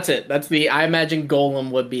 that's it. I imagine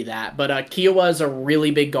Golem would be that. But Kiowa is a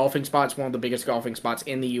really big golfing spot. It's one of the biggest golfing spots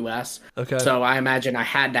in the U.S. Okay. So I imagine I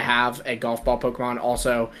had to have a golf ball Pokemon.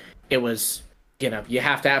 Also, it was, you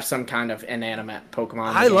have to have some kind of inanimate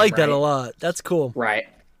Pokemon. I like that a lot. That's cool. Right.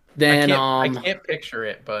 Then I can't picture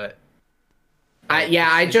it, but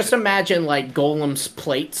I just imagine like Golem's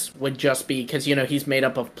plates would just be, because he's made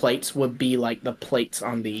up of plates, would be like the plates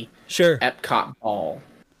on the Epcot ball.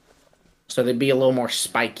 So they'd be a little more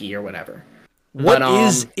spiky or whatever.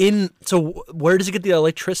 So where does it get the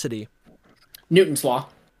electricity? Newton's law.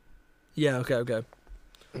 Yeah, okay.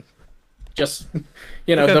 Just, the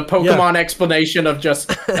Pokemon explanation of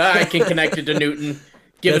just, I can connect it to Newton,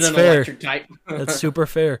 give it an electric type. That's super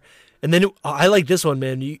fair. And then I like this one,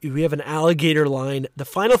 man. We have an alligator line. The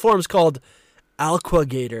final form is called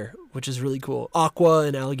Alquagator, which is really cool. Aqua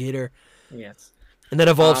and alligator. Yes. And that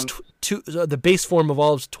evolves the base form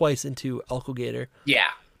evolves twice into Alquagator. Yeah.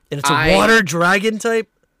 And it's a water dragon type?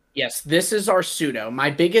 Yes, this is our pseudo. My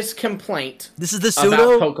biggest complaint This is the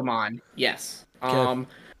pseudo? about Pokemon. Yes. Okay.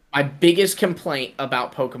 My biggest complaint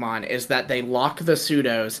about Pokemon is that they lock the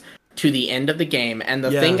pseudos to the end of the game. And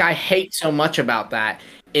the thing I hate so much about that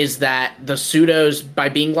is that the pseudos, by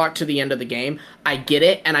being locked to the end of the game, I get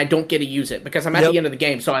it and I don't get to use it because I'm at the end of the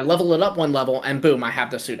game. So I level it up one level and boom, I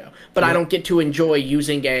have the pseudo. But I don't get to enjoy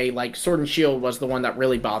using like Sword and Shield was the one that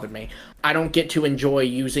really bothered me. I don't get to enjoy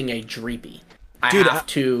using a Dreepy. I have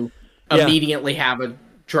to immediately have a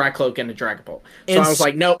Drycloak and a Dragapult. So I was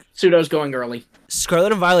like, nope, pseudo's going early.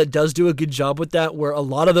 Scarlet and Violet does do a good job with that, where a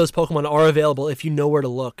lot of those Pokemon are available if you know where to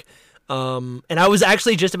look. And I was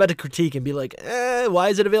actually just about to critique and be like, why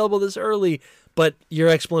is it available this early? But your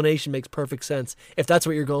explanation makes perfect sense. If that's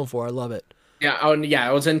what you're going for, I love it. Yeah,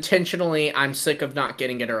 it was intentionally, I'm sick of not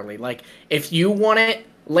getting it early. Like, if you want it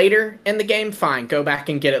later in the game, fine, go back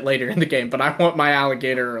and get it later in the game. But I want my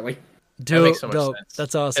alligator early. That makes so much sense.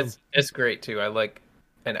 That's awesome. It's great, too. I like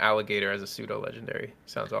an alligator as a pseudo-legendary.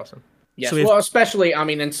 Sounds awesome. Yes, well, especially,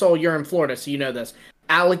 in Seoul, you're in Florida, so you know this.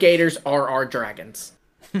 Alligators are our dragons.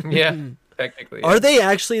 Yeah, technically. Are they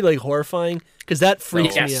actually, like, horrifying? Because that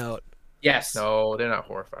freaks me out. Yes. No, they're not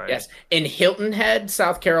horrifying. Yes. In Hilton Head,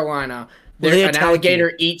 South Carolina, an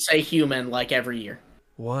alligator eats a human, like, every year.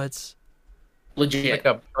 What? Legit.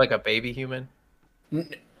 Like a baby human?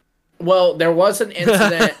 Well, there was an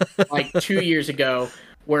incident, like, 2 years ago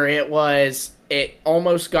where it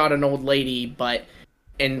almost got an old lady, but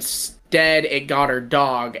instead it got her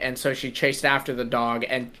dog, and so she chased after the dog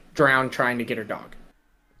and drowned trying to get her dog.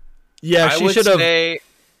 Yeah, she should have.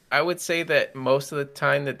 I would say that most of the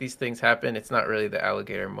time that these things happen, it's not really the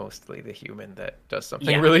alligator, mostly the human that does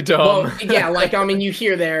something really dumb. Well, yeah, like, you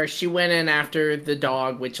hear there, she went in after the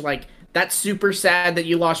dog, which, like, that's super sad that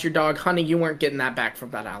you lost your dog. Honey, you weren't getting that back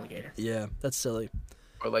from that alligator. Yeah, that's silly.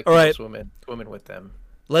 Or, like, swimming with them.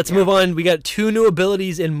 Let's move on. We got two new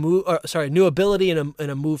abilities new ability and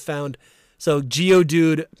a move found. So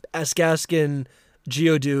Geodude, Asgaskin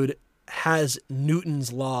Geodude has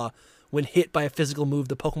Newton's Law. When hit by a physical move,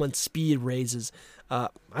 the Pokemon's speed raises. I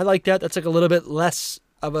like that. That's like a little bit less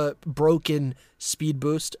of a broken speed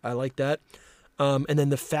boost. I like that. And then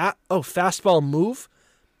the fastball move.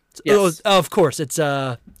 Yes. Oh, of course, it's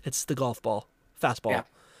the golf ball, fastball.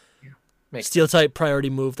 Yeah. Steel type priority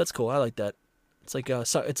move. That's cool. I like that.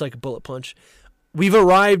 It's like a bullet punch. We've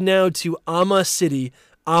arrived now to Ama City.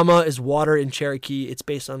 Ama is water in Cherokee. It's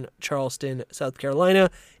based on Charleston, South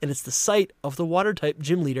Carolina, and it's the site of the water type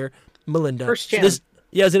gym leader Melinda. First gym. I was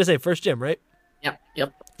gonna say first gym, right?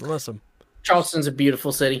 Yep. Awesome. Charleston's a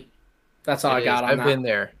beautiful city. That's all I got on that. I've been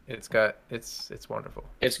there. It's wonderful.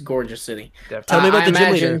 It's a gorgeous city. Definitely. Tell me about the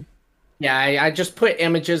gym leader. Yeah, I just put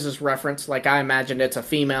images as reference. Like, I imagined it's a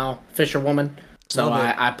female fisherwoman. So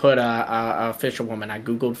I put a fisherwoman. I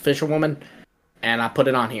Googled fisherwoman, and I put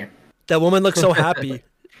it on here. That woman looks so happy.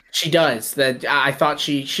 She does. I thought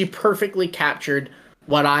she perfectly captured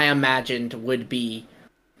what I imagined would be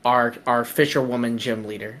our fisherwoman gym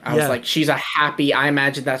leader. I was like, she's a happy. I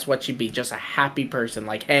imagined that's what she'd be, just a happy person.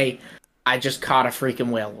 Like, hey, I just caught a freaking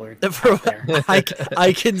whale lord out there.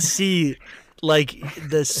 I can see like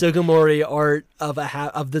the Sugimori art of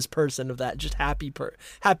of this person, of that just happy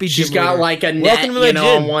She's gym got leader. like a net, Welcome to my on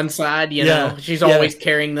gym. one side, you Yeah, know. She's yeah. always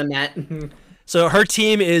carrying the net. So her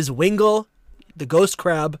team is Wingle, the Ghost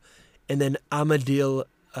Crab, and then Amadile,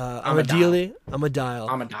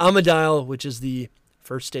 which is the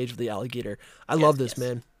first stage of the alligator. I love this,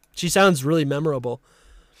 man. She sounds really memorable.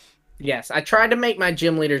 Yes, I tried to make my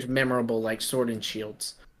gym leaders memorable, like Sword and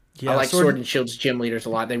Shields. Yeah, I like Sword and Shield's gym leaders a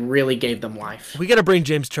lot. They really gave them life. We got to bring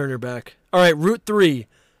James Turner back. All right, Route 3.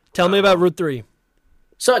 Tell me about Route 3.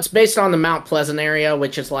 So it's based on the Mount Pleasant area,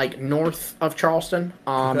 which is like north of Charleston.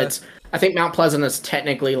 Okay. I think Mount Pleasant is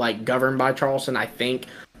technically like governed by Charleston, I think,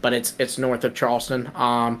 but it's north of Charleston.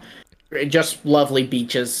 Just lovely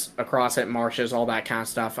beaches across it, marshes, all that kind of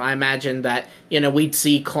stuff. I imagine that, we'd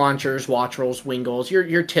see Claunchers, Wattrels, Wingles,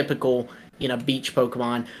 your typical, beach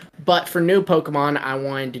Pokemon. But for new Pokemon, I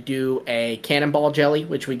wanted to do a Cannonball Jelly,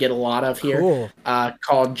 which we get a lot of here, Cool.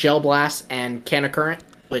 called Gel Blast, and Canacurrent,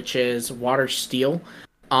 which is Water Steel.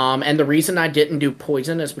 And the reason I didn't do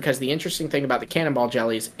Poison is because the interesting thing about the Cannonball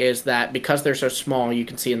Jellies is that because they're so small, you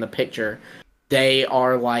can see in the picture, they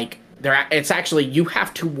are like... It's actually, you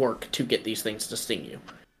have to work to get these things to sting you.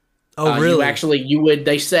 Oh, really?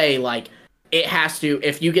 They say, like, it has to,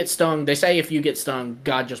 if you get stung,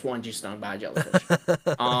 God just wanted you stung by a jellyfish.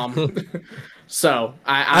 So,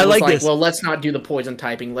 I was like, well, let's not do the poison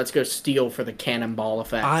typing. Let's go steel for the cannonball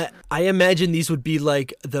effect. I imagine these would be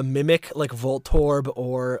like the Mimic, like Voltorb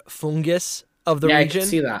or Fungus of the region. I can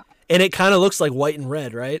see that. And it kind of looks like white and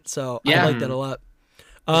red, right? So Yeah. I like that a lot.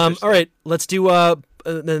 All right, let's do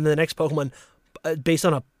the next Pokemon based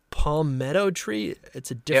on a palmetto tree. It's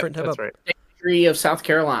a different type of Tree of South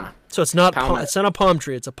Carolina. So it's not it's not a palm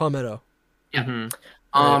tree. It's a palmetto. Yeah.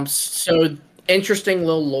 Mm-hmm. So interesting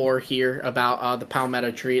little lore here about the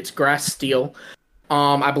palmetto tree. It's grass steel.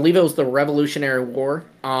 I believe it was the Revolutionary War.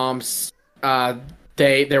 There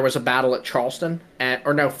was a battle at Charleston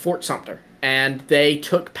Fort Sumter, and they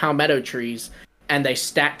took palmetto trees and they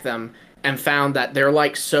stacked them and found that they're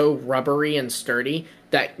like so rubbery and sturdy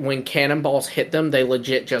that when cannonballs hit them, they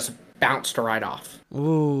legit just bounced right off.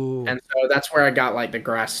 Ooh. And so that's where I got like the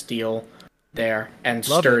grass steel there and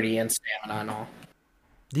Love sturdy and stamina and all.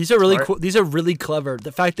 These are really cool. These are really clever.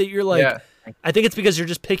 The fact that you're like, Yeah. I think it's because you're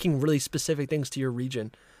just picking really specific things to your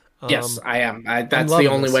region. Yes, I am. That's the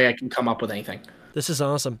only way I can come up with anything. This is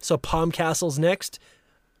awesome. So Palm Castle's next.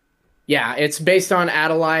 Yeah, it's based on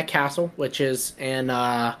Adelia Castle, which is in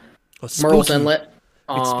Spooky. Merle's Inlet.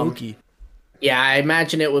 It's spooky. Yeah, I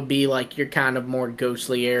imagine it would be like your kind of more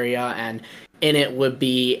ghostly area, and in it would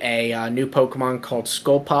be a new Pokemon called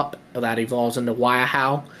Skullpup that evolves into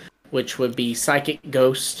Waiahao, which would be Psychic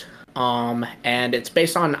Ghost. And it's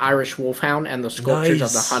based on Irish Wolfhound and the sculptures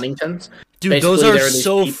of the Huntingtons. Dude, Basically, those there are these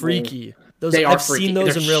so people- freaky. They are I've freaky. seen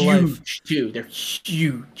those They're in real life. Dude, they're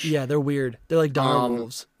huge. Yeah, they're weird. They're like dog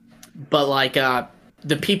wolves. But like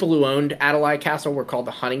the people who owned Adelia Castle were called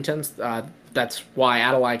the Huntingtons. That's why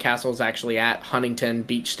Adelia Castle is actually at Huntington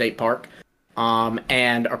Beach State Park.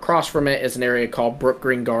 And across from it is an area called Brook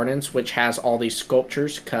Green Gardens, which has all these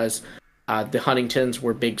sculptures because the Huntingtons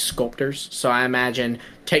were big sculptors. So I imagine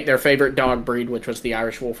take their favorite dog breed, which was the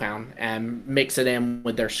Irish Wolfhound, and mix it in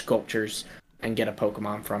with their sculptures and get a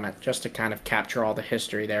Pokemon from it, just to kind of capture all the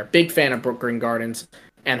history there. Big fan of Brook Green Gardens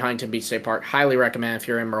and Huntington Beach State Park. Highly recommend if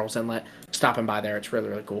you're in Merle's Inlet, stopping by there. It's really,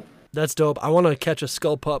 really cool. That's dope. I want to catch a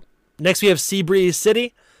Skullpup. Next, we have Seabreeze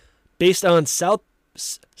City, based on Southport,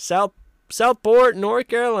 North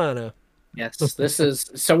Carolina. Yes,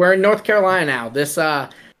 so we're in North Carolina now. This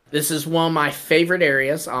is one of my favorite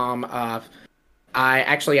areas. I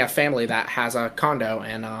actually have family that has a condo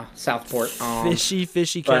in Southport. Fishy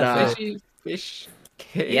Cafe. Fish.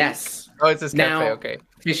 Yes. Oh, it's this cafe. Now- Okay.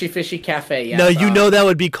 Fishy Cafe, yes. No, that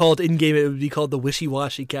would be called in-game. It would be called the Wishy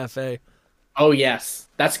Washy Cafe. Oh, yes.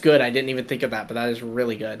 That's good. I didn't even think of that, but that is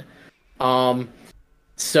really good.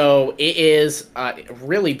 So it is a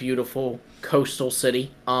really beautiful coastal city.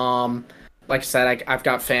 Like I said, I've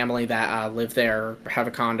got family that live there, have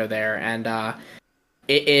a condo there, and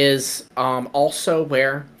it is also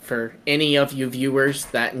where, for any of you viewers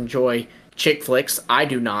that enjoy chick flicks, I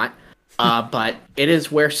do not, but it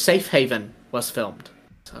is where Safe Haven was filmed.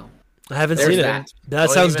 So I haven't There's seen it. that. That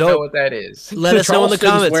Don't sounds even know dope. what that is. Let us know in the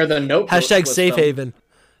Charleston's comments. where the Notebook Hashtag was Safe filmed. Haven.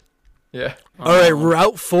 Yeah. All right,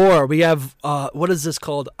 Route 4. We have what is this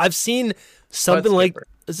called? I've seen something like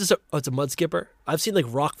it's a mud skipper. I've seen like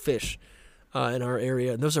rockfish in our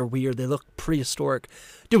area, and those are weird. They look prehistoric.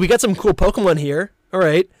 Dude, we got some cool Pokemon here. All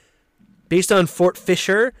right, based on Fort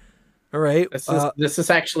Fisher, All right. This is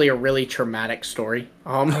actually a really traumatic story.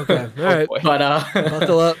 Okay. All right. But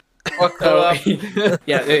Buckle up. so,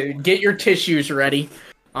 yeah, get your tissues ready.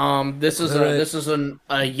 This is All right. this is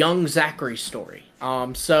a young Zachary story.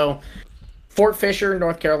 So Fort Fisher,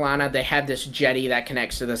 North Carolina, they have this jetty that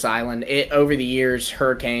connects to this island. It over the years,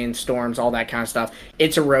 hurricanes, storms, all that kind of stuff,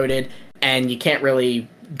 it's eroded, and you can't really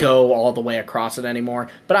go all the way across it anymore.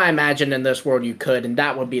 But I imagine in this world you could, and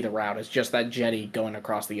that would be the route. It's just that jetty going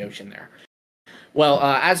across the ocean there. Well,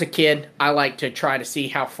 as a kid, I like to try to see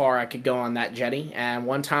how far I could go on that jetty. And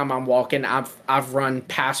one time I'm walking, I've run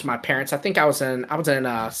past my parents. I think it was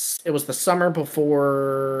the summer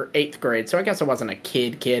before 8th grade, so I guess I wasn't a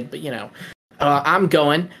kid, but I'm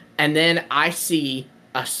going, and then I see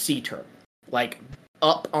a sea turtle, like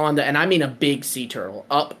up on and I mean a big sea turtle,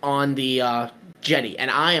 up on the jetty,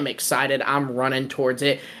 and I am excited. I'm running towards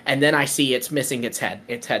it, and then I see it's missing its head.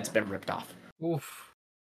 Its head's been ripped off. Oof.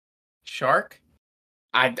 Shark?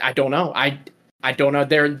 I don't know. I don't know.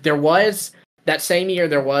 There was that same year.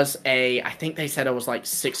 There was I think they said it was like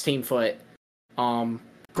 16-foot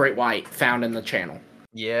great white found in the channel.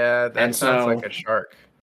 Yeah, that sounds like a shark.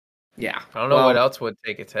 Yeah. I don't know what else would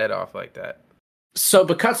take its head off like that. So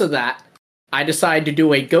because of that, I decided to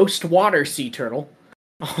do a ghost water sea turtle,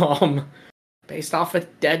 based off a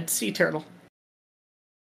dead sea turtle.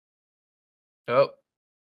 Oh.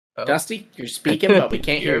 Dusty, you're speaking, but we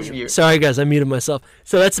can't hear you. Sorry, guys, I muted myself.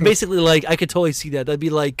 So that's basically like, I could totally see that. That'd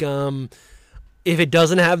be like if it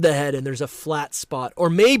doesn't have the head and there's a flat spot, or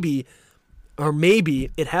maybe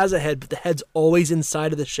it has a head, but the head's always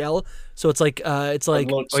inside of the shell. So it's like It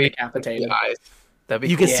looks decapitated. That'd be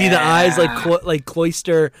you cool. can see the eyes like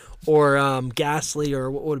Cloyster or Ghastly,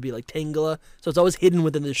 or what would it be, like Tangela. So it's always hidden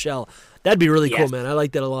within the shell. That'd be really cool, man. I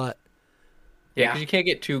like that a lot. Yeah, because you can't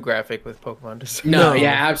get too graphic with Pokemon design. No,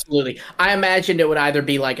 yeah, absolutely. I imagined it would either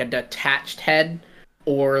be like a detached head,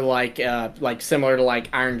 or like similar to like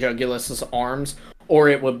Iron Jugulus's arms, or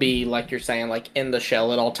it would be like you're saying, like in the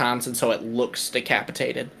shell at all times, and so it looks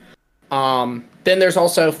decapitated. Then there's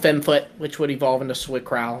also Femfoot, which would evolve into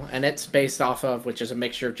Suicune, and it's based off of, which is a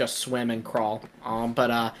mixture of just swim and crawl.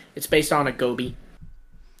 But it's based on a Goby.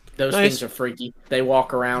 Those things are freaky. They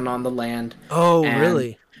walk around on the land. Oh,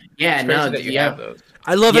 really? Yeah, no, have those.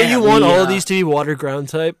 I love how you want all of these to be water ground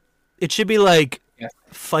type. It should be like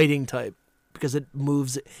fighting type, because it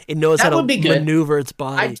moves. It knows how to maneuver its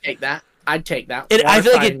body. I'd take that. I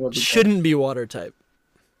feel like it shouldn't be water type.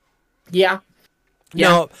 Yeah.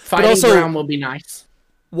 No, fighting but also, ground will be nice.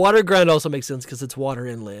 Water ground also makes sense because it's water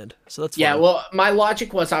inland, so that's fine. Yeah. Well, my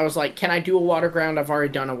logic was, I was like, can I do a water ground? I've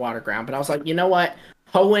already done a water ground, but I was like, you know what?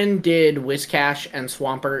 Hoenn did Whiscash and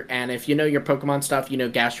Swampert, and if you know your Pokemon stuff, you know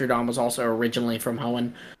Gastrodon was also originally from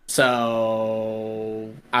Hoenn.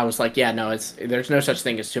 So I was like, yeah, no, there's no such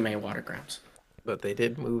thing as too many water grounds. But they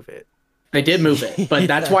did move it. They did move it, but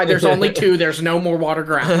that's why there's only 2. There's no more water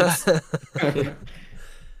grounds.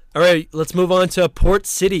 All right, let's move on to Port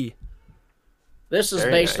City. This is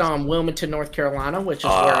based on Wilmington, North Carolina, which is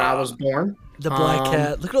where I was born. The Black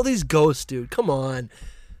Cat. Look at all these ghosts, dude. Come on.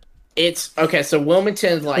 It's okay. So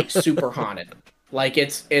Wilmington's like super haunted. Like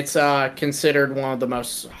it's considered one of the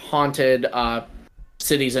most haunted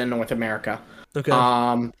cities in North America. Okay.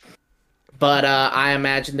 But I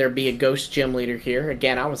imagine there'd be a ghost gym leader here.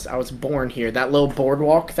 Again, I was born here. That little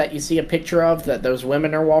boardwalk that you see a picture of, that those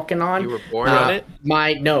women are walking on. You were born on it?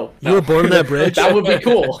 No. You were born on that bridge? That would be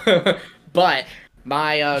cool. But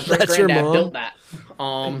my great granddad built that.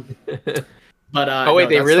 Oh wait,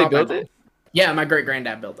 they really built it? Yeah, my great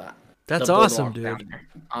granddad built that. That's awesome, dude.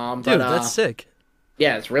 Dude, that's sick.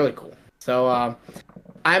 Yeah, it's really cool. So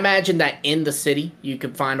I imagine that in the city you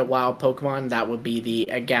could find a wild Pokemon. That would be the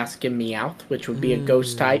Agaskin Meowth, which would be a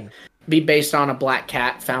ghost type. Be based on a black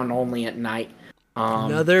cat found only at night.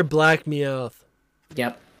 Another black Meowth.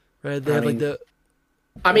 Yep. Right, they have like the...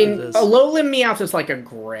 a lowland Meowth is like a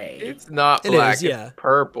gray. It's not black, it's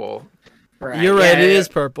purple. Right. You're right, it is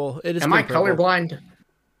purple. It is. Am I colorblind?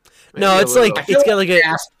 No, it's like, it's got like a...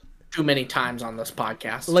 too many times on this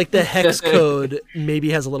podcast. Like the hex code maybe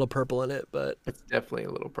has a little purple in it, but it's definitely a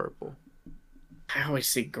little purple. I always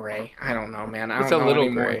see gray. I don't know, man. It's a little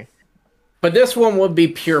gray. But this one would be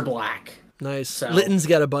pure black. Nice. So. Litten's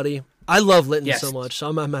got a buddy. I love Litten so much, so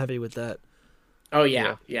I'm happy with that. Oh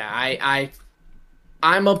yeah.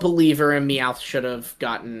 I'm a believer in Meowth should have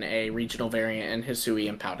gotten a regional variant in Hisui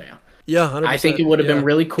and Paldea. Yeah, 100%. I think it would have been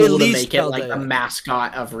really cool to make it like a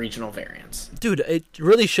mascot of regional variants. Dude, it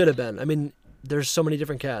really should have been. I mean, there's so many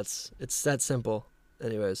different cats. It's that simple.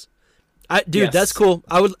 Anyways. That's cool.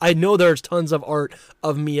 I know there's tons of art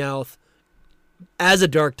of Meowth as a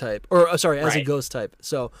dark type, or as a ghost type.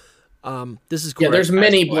 So This is cool. Yeah, there's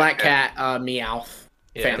many Black Black Cat Meowth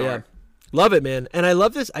fan Yeah. art. Love it, man. And I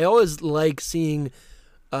love this. I always like seeing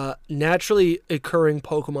naturally occurring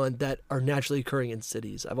Pokemon that are naturally occurring in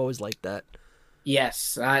cities. I've always liked that.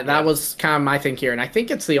 Yes, that was kind of my thing here, and I think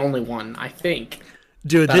it's the only one. I think.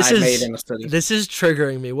 Dude, that I made in the city. this is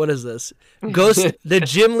triggering me. What is this? Ghost, the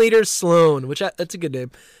gym leader Sloan, that's a good name.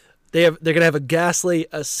 They're gonna have a Ghastly,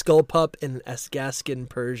 a Skullpup, and a Gaskin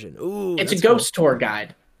Persian. Ooh, It's a that's ghost tour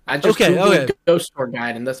guide. I just Googled ghost tour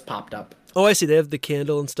guide, and this popped up. cool. Oh, I see. They have the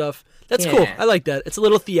candle and stuff. That's cool. I like that. It's a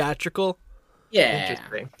little theatrical. Yeah,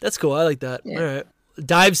 Interesting. That's cool. I like that. Yeah. All right.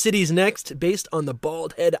 Dive City's next, based on the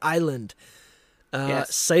Bald Head Island.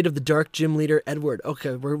 Yes. Site of the Dark Gym Leader Edward.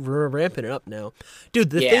 Okay, we're ramping it up now, dude.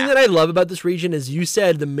 The thing Yeah. that I love about this region is you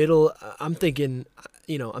said the middle. I'm thinking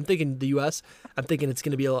the U.S. I'm thinking it's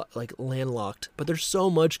gonna be a lot, like landlocked, but there's so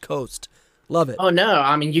much coast. Love it, Oh no,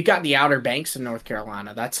 I mean you got the Outer Banks in North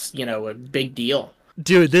Carolina. That's a big deal.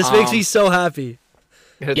 dude. This makes me so happy.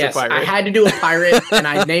 It's Yes, a pirate. I had to do a pirate, and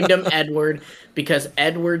I named him Edward because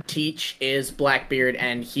Edward Teach is Blackbeard,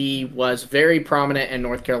 and he was very prominent in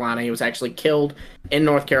North Carolina. He was actually killed in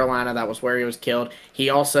North Carolina. That was where he was killed.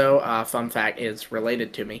 He also, fun fact, is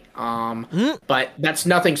related to me. But that's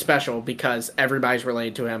nothing special because everybody's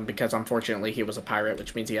related to him because unfortunately he was a pirate,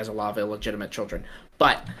 which means he has a lot of illegitimate children.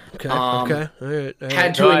 But Okay, okay, all right.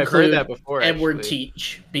 had to No, I've heard include that before, Edward actually.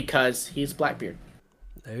 Teach because he's Blackbeard.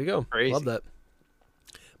 There you go. Crazy. Love that.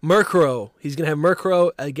 Murkrow. He's gonna have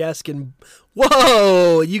Murkrow, a Gaskin.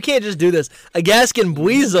 Whoa! You can't just do this. A Gaskin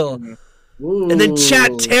Buizel. And then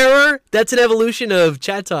Chat Terror. That's an evolution of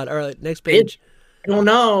Chatot. All right, next page. Oh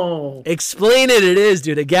no! Explain it. It is,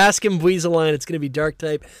 dude. A Gaskin Buizel line. It's going to be Dark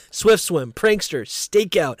type. Swift Swim, Prankster,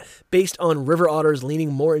 Stakeout, based on river otters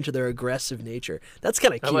leaning more into their aggressive nature. That's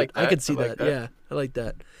kind of cute. I like that. could see I like that. that. Yeah, I like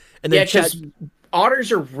that. And then Yeah, because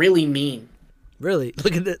otters are really mean. really,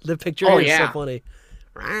 look at the picture. Oh, It's yeah. so funny.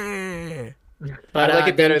 But I like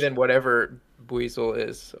it better than whatever Buizel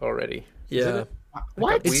is already. Isn't Yeah. it?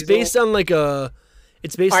 What? Like a It's Buizel? based on like a.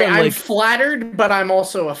 It's based All right, on I'm like flattered, but I'm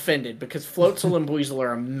also offended because Floatzel and Buizel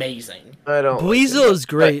are amazing. I don't. like Buizel it. is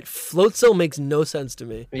great. Floatzel makes no sense to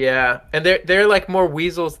me. Yeah, and they're like more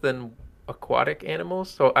weasels than aquatic animals,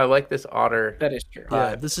 so I like this otter. That is true.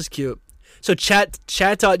 Yeah, this is cute. So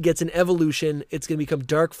Chatot gets an evolution. It's gonna become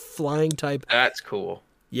dark flying type. That's cool.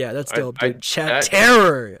 Yeah, that's I- dope, I- dude. Chat that-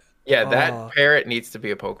 Terror. Yeah, Oh. that parrot needs to be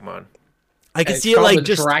a Pokemon. I could It's see it called like the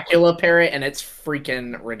just. Dracula parrot, and it's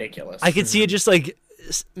freaking ridiculous. I could see it just like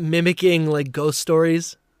mimicking like ghost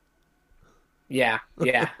stories. Yeah.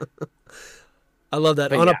 I love that.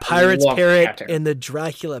 But On yeah, a pirate's love parrot Chat Terror. and the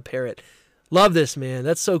Dracula parrot. Love this, man.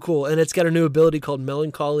 That's so cool. And it's got a new ability called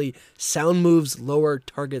Melancholy. Sound moves lower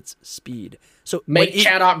target's speed. So when Make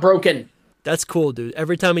Chatot broken. that's cool, dude.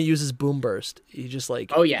 Every time it uses Boom Burst, you just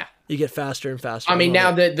like Oh yeah. you get faster and faster. I mean,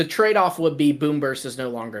 love now it. the trade off would be Boom Burst is no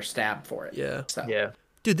longer stab for it. Yeah. So Yeah.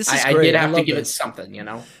 Dude, this is I great. did have to love give it this. something, you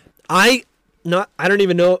know. I don't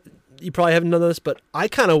even know. You probably haven't done this, but I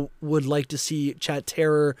kind of would like to see Chat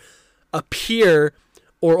Terror appear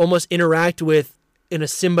or almost interact with in a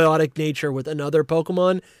symbiotic nature with another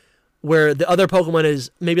Pokemon, where the other Pokemon is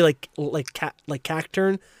maybe like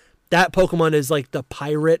Cacturn. That Pokemon is like the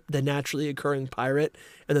pirate, the naturally occurring pirate,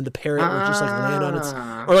 and then the parrot will just like land on its,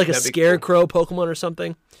 or like a That'd be Scarecrow Pokemon or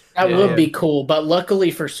something. That Yeah, would yeah. be cool, but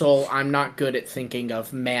luckily for Soul, I'm not good at thinking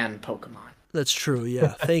of man Pokemon. That's true. Yeah,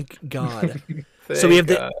 thank God. So we have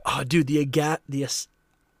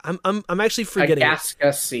I'm actually forgetting.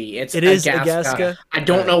 Agaska C. It's It is Agaska. Agaska? I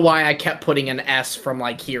don't know why I kept putting an S from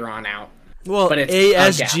like here on out. Well, But it's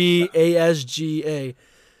ASGA.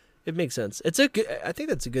 It makes sense. It's a good, I think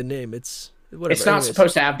that's a good name. It's whatever. It's not anyways.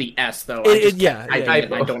 supposed to have the S though. Yeah, I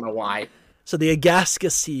don't know why. So the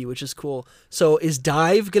Agaska C, which is cool. So is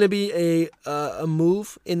dive going to be a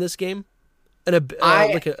move in this game? And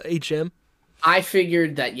like a HM? I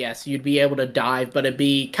figured that yes, you'd be able to dive, but it'd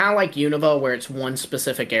be kind of like Unova, where it's one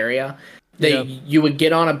specific area. You would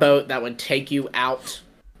get on a boat that would take you out,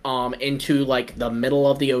 into like the middle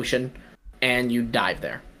of the ocean, and you dive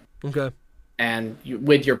there, Okay. and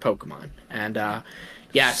with your Pokemon, and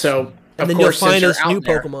so And of then course, you'll find since us you're new out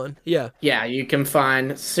there, Pokemon. Yeah. Yeah, you can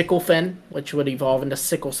find Sicklefin, which would evolve into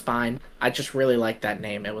Sicklespine. I just really like that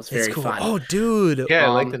name. It was very It's cool. fun. Oh, dude. Yeah, I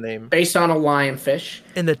like the name. Based on a lionfish.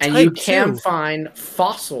 And the And you type, can too. find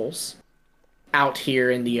fossils out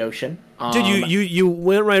here in the ocean. Dude, you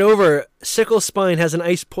went right over. Sickle Spine has an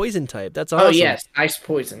ice poison type. That's awesome. Oh, yes, ice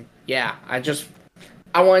poison. Yeah,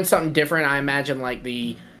 I wanted something different. I imagine like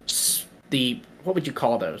the what would you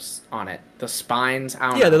call those on it? The spines? I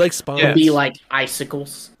don't know. Yeah, they're like spines. Would be like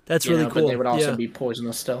icicles. That's you really know, cool. But they would also Yeah. be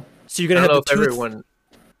poisonous still. So you're gonna have the tooth.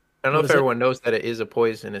 I don't know if everyone knows that it is a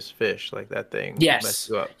poisonous fish, like that thing. Yes.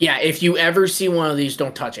 You up. Yeah, if you ever see one of these,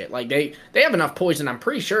 don't touch it. Like they have enough poison, I'm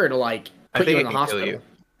pretty sure, to like put you in the hospital. Kill you.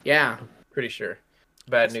 Yeah. Pretty sure.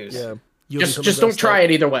 Bad news. Yeah. Just don't try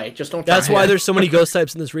it either way. Just don't try That's why there's so many ghost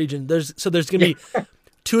types in this region. There's gonna be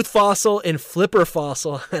tooth fossil and flipper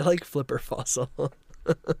fossil. I like flipper fossil.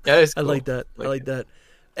 That is cool. I like that. I like that.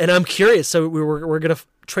 And I'm curious. So we're gonna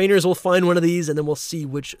trainers will find one of these, and then we'll see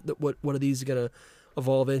what one of these is gonna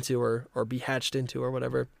evolve into or be hatched into or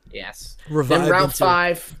whatever. Yes. Revive then Route into.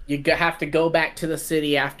 5, you have to go back to the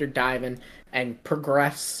city after diving and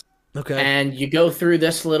progress. Okay. And you go through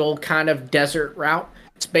this little kind of desert route.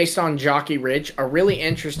 It's based on Jockey Ridge. A really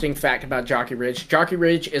interesting fact about Jockey Ridge. Jockey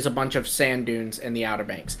Ridge is a bunch of sand dunes in the Outer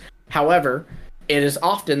Banks. However, it is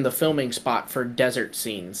often the filming spot for desert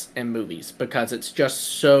scenes in movies because it's just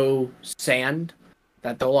so sand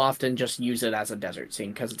that they'll often just use it as a desert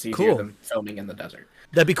scene because it's easier than filming in the desert.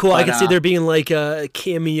 That'd be cool. But I can see there being like a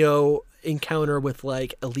cameo encounter with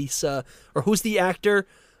like Elisa, or who's the actor?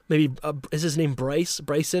 Maybe is his name Bryson?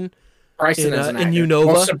 Bryson is an actor. in Unova.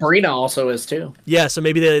 Well, Sabrina also is too. Yeah, so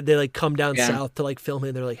maybe they like come down south to like film it.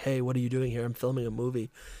 And they're like, hey, what are you doing here? I'm filming a movie.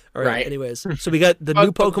 All right. Anyways, so we got the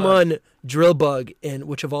new Pokemon Drill Bug,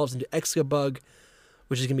 which evolves into Excabug,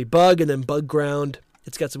 which is gonna be Bug, and then Bug Ground.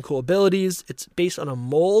 It's got some cool abilities. It's based on a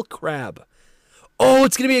mole crab. Oh,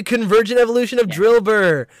 it's going to be a convergent evolution of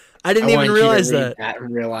Drillbur. I didn't even realize that.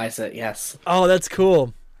 Realize it, yes. Oh, that's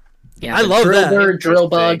cool. Yeah, I love that. Drillbur,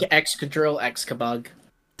 Drillbug, Excadrill, Excabug.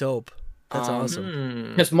 Dope. That's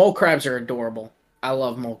awesome. Because mole crabs are adorable. I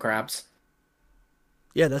love mole crabs.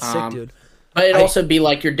 Yeah, that's sick, dude. But it'd also be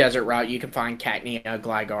like your desert route. You can find Cacnea,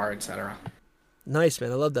 Gligar, etc. Nice,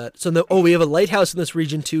 man. I love that. So, we have a lighthouse in this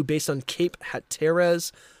region, too, based on Cape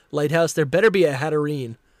Hatteras Lighthouse. There better be a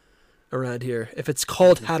Hatterene around here. If it's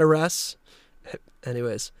called Hatteras,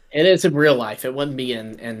 anyways. It is in real life. It wouldn't be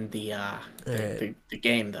in the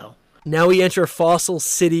game, though. Now we enter Fossil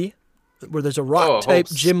City, where there's a rock-type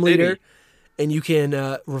gym leader, and you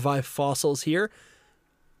can revive fossils here.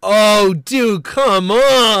 Oh, dude, come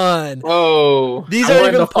on! Oh, these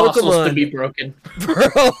aren't even Pokemon to Pokemon. be broken, Bro,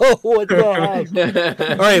 what the heck?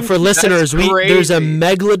 All right, for listeners, there's a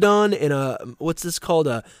Megalodon and a what's this called?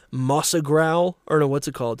 A Mosagrowl, or no, what's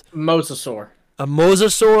it called? Mosasaur. A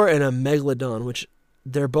Mosasaur and a Megalodon, which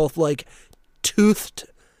they're both like toothed.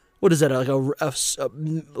 What is that?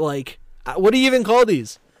 Like what do you even call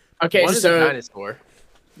these? Okay, one is a dinosaur.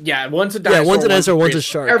 Yeah, one's a dinosaur. Yeah, one's a dinosaur, one's a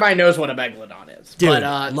shark. Everybody knows what a Megalodon is. Dude,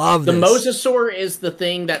 but, love the this. Mosasaur is the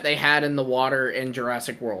thing that they had in the water in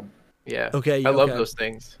Jurassic World. Yeah. Okay. I love those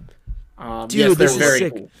things. Dude, yes, this they're is very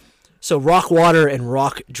sick. cool. So Rock Water and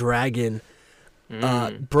Rock Dragon.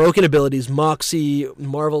 Broken abilities: Moxie,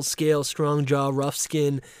 Marvel Scale, Strong Jaw, Rough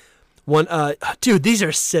Skin. Dude, these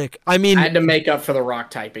are sick. I mean, I had to make up for the rock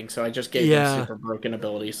typing, so I just gave them super broken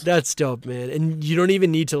abilities. That's dope, man. And you don't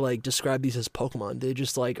even need to like describe these as Pokemon. They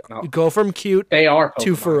just go from cute they are Pokemon.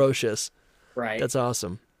 to ferocious. Right. That's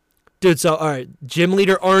awesome. Dude, so all right, gym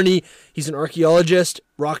leader Arnie, he's an archaeologist,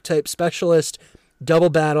 rock type specialist, double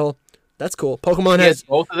battle. That's cool. Pokemon has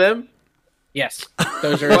both of them? Yes.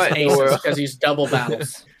 Those are his aces because he's double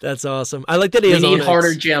battles. That's awesome. I like that he has need Onyx. harder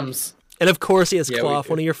gyms. And of course, he has Cloth,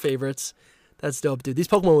 one of your favorites. That's dope, dude. These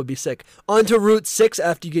Pokemon would be sick. On to Route 6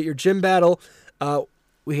 after you get your gym battle.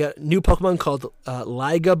 We got a new Pokemon called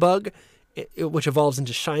Ligabug, which evolves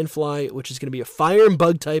into Shinefly, which is going to be a fire and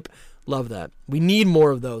bug type. Love that. We need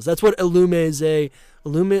more of those. That's what Illumise.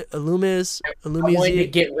 I'm going to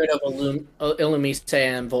get rid of Illumise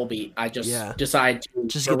and Volbeat. I just decided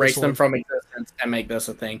to erase them from existence and make this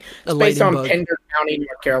a thing. It's based on Pender County,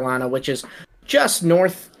 North Carolina, which is just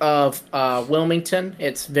north of Wilmington.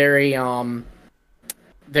 It's very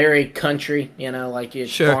very country, like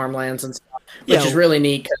it's farmlands and stuff, which is really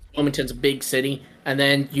neat because Wilmington's a big city, and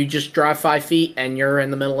then you just drive 5 feet and you're in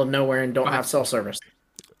the middle of nowhere and don't have cell service.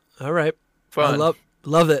 All right. Fun. I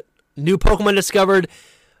love it. New Pokemon discovered.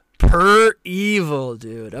 Evil,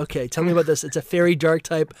 dude. Okay, tell me about this. It's a fairy dark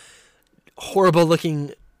type, horrible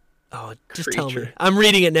looking. Oh, just creature. tell me. I'm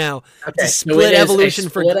reading it now. Okay, it's a split evolution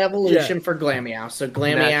for Glameow. So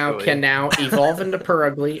Glameow can now evolve into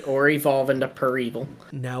Purugly or evolve into Purevil.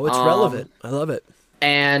 Now it's relevant. I love it.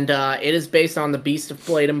 And it is based on the Beast of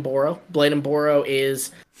Blade and Boro. Blade and Boro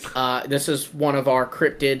is this is one of our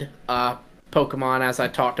cryptid Pokemon, as I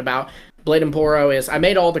talked about. Blade and Boro is, I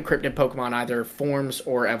made all the cryptid Pokemon either forms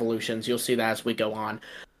or evolutions. You'll see that as we go on.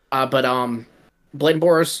 But Blade and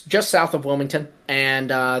Boro is just south of Wilmington, and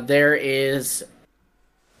there is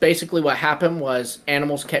basically what happened was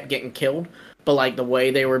animals kept getting killed, but like the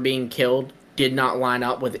way they were being killed did not line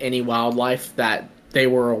up with any wildlife that they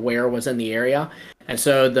were aware was in the area. And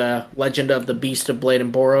so the legend of the Beast of Blade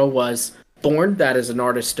and Borrow was born. That is an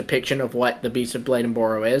artist's depiction of what the Beast of Blade and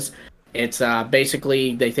Borrow is. It's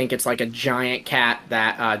basically, they think it's like a giant cat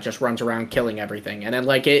that just runs around killing everything. And then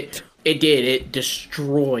like it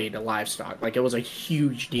destroyed livestock. Like it was a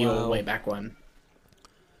huge deal way back when.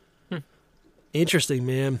 Interesting,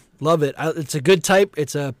 man. Love it. It's a good type.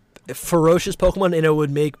 It's a ferocious Pokemon, and it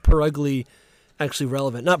would make Perugly actually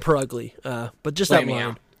relevant. Not Perugly, but just that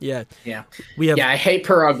line. Yeah. I hate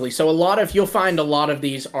Perugly. So you'll find a lot of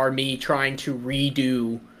these are me trying to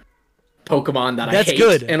redo Pokemon that I hate. That's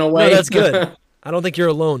good. In a way. No, that's good. I don't think you're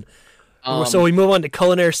alone. So we move on to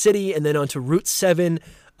Culinary City, and then on to Route 7.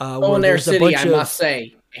 Culinary City, I must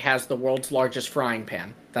say, it has the world's largest frying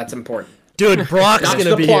pan. That's important. Dude, Brock's going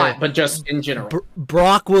to be plot, here. But just in general.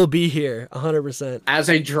 Brock will be here, 100%. As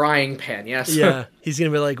a drying pan, yes. Yeah, he's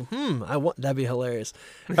going to be like, that'd be hilarious.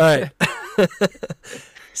 All right.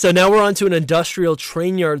 So now we're on to an industrial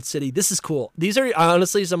train yard city. This is cool. These are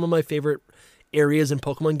honestly some of my favorite areas in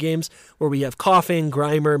Pokemon games where we have Coughing,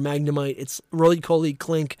 Grimer, Magnemite. It's Roly-Poly,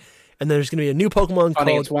 Clink, and there's going to be a new Pokemon called...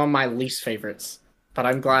 It's one of my least favorites. But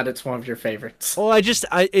I'm glad it's one of your favorites. Oh, I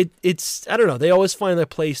don't know. They always find their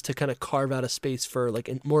place to kind of carve out a space for like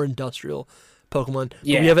a more industrial Pokemon.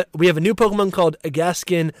 Yeah. We have a new Pokemon called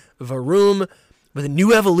Agaskin Varoom with a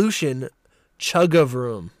new evolution,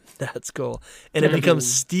 Chugavroom. That's cool. And it becomes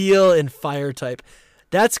Steel and Fire type.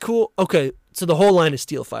 That's cool. Okay, so the whole line is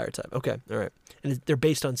Steel Fire type. Okay, all right. And they're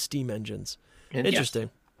based on steam engines. Interesting.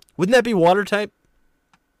 Yes. Wouldn't that be Water type?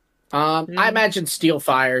 I imagine Steel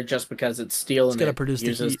Fire just because it's steel and it produce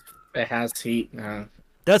the heat. It has heat.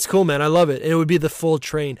 That's cool, man. I love it. And it would be the full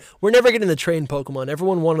train. We're never getting the train Pokemon.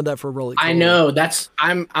 Everyone wanted that for Roly. I know.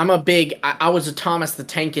 I was a Thomas the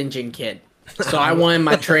Tank Engine kid, so I wanted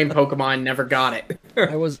my train Pokemon. Never got it.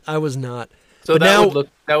 I was not. So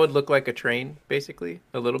that would look like a train, basically,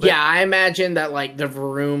 a little bit. Yeah, I imagine that like the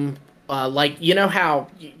Varoom, like you know how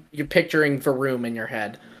you're picturing Varoom in your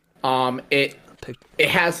head. It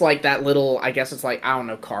has like that little, I guess it's like, I don't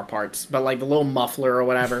know, car parts, but like the little muffler or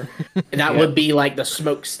whatever. That would be like the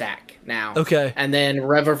smokestack now. Okay. And then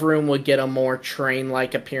Revavroom would get a more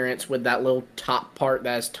train-like appearance with that little top part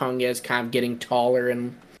that his tongue is kind of getting taller,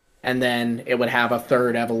 and then it would have a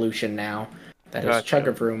third evolution now. That his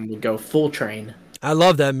Chugavroom would go full train. I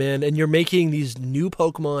love that, man. And you're making these new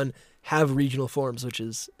Pokemon have regional forms, which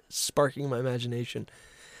is sparking my imagination.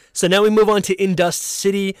 So now we move on to Indust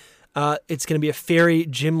City. It's going to be a fairy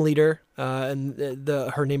gym leader, and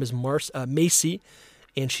her name is Macy,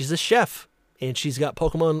 and she's a chef, and she's got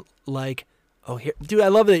Pokemon like, dude, I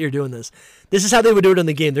love that you're doing this. This is how they would do it in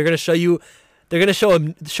the game. They're going to show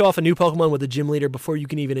off a new Pokemon with a gym leader before you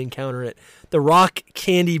can even encounter it. The rock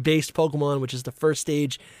candy based Pokemon, which is the first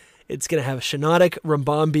stage, it's going to have Shiinotic,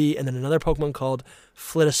 Ribombee, and then another Pokemon called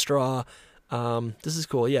Flitterstraw. This is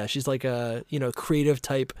cool. Yeah, she's like a creative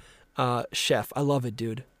type chef. I love it,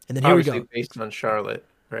 dude. And then here we go. Based on Charlotte,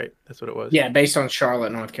 right? That's what it was. Yeah, based on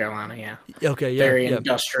Charlotte, North Carolina. Yeah. Okay. Yeah. Very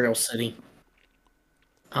industrial city.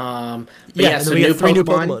 And then we got 3 new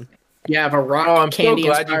Pokemon. You have a rock candy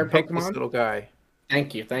inspired Pokemon. This little guy.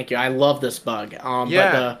 Thank you. I love this bug.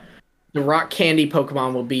 But the rock candy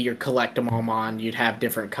Pokemon will be your collectible. You'd have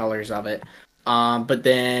different colors of it. But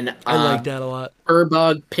then I like that a lot.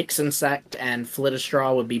 Urbug, Pixinsect, and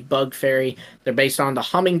Flitterstraw would be Bug Fairy. They're based on the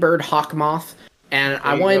Hummingbird Hawkmoth. And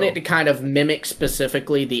I wanted it to kind of mimic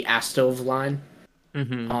specifically the Astove line.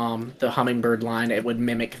 Mm-hmm. The Hummingbird line, it would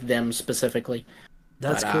mimic them specifically.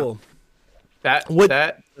 That's cool. That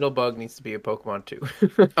little bug needs to be a Pokemon too.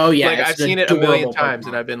 Oh yeah, like I've seen it a million times,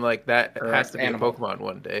 and I've been like, that has to be a Pokemon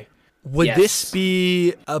one day. Would this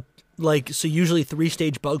be so usually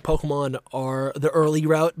 3-stage bug Pokemon are the early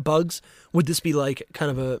route bugs? Would this be like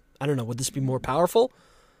kind of would this be more powerful?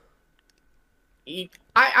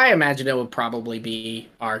 I imagine it would probably be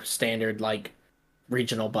our standard like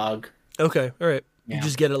regional bug. Okay, all right. Yeah. You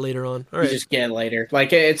just get it later on. All right. You just get it later.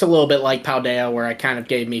 Like it's a little bit like Paldea, where I kind of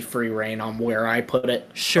gave me free reign on where I put it.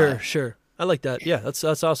 Sure. I like that. Yeah, that's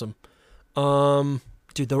awesome.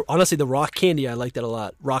 Dude, honestly, the rock candy, I like that a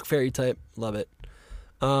lot. Rock fairy type, love it.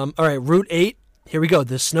 All right, Route 8. Here we go.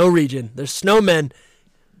 The snow region. There's snowmen.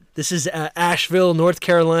 This is Asheville, North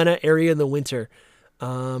Carolina area in the winter.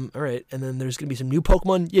 All right, and then there's gonna be some new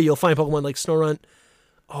Pokemon. Yeah, you'll find Pokemon like Snorunt.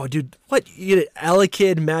 Oh, dude, what? You get it?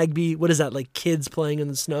 Alakid, Magby. What is that? Like kids playing in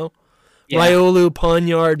the snow? Yeah. Riolu,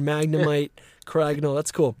 Pawniard, Magnemite, Cragnole.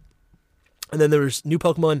 That's cool. And then there's new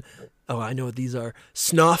Pokemon. Oh, I know what these are.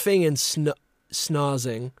 Snoffing and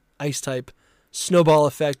Snozzing. Ice type. Snowball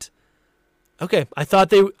effect. Okay, I thought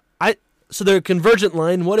So they're a convergent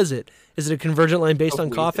line. What is it? Is it a convergent line based on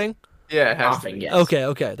Hopefully. coughing? Yeah, it has to Coughing, be. yes.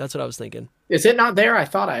 Okay. That's what I was thinking. Is it not there? I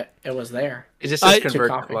thought it was there. It just says I- convergent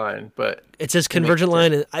coughing. line, but It says convergent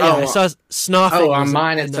line, and I Oh. saw snoffing. Oh, on was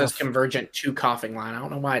mine it enough. says convergent to coughing line. I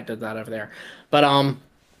don't know why it did that over there, but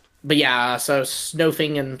yeah. So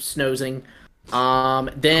snowfing and snoozing.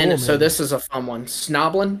 Then Cool, so man. this is a fun one.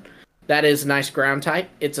 Snoblin. That is a nice ground type.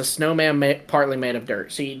 It's a snowman partly made of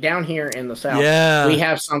dirt. See, down here in the south, Yeah. we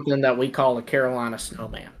have something that we call a Carolina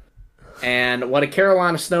snowman. And what a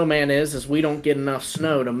Carolina snowman is we don't get enough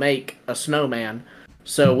snow to make a snowman.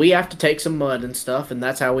 So we have to take some mud and stuff, and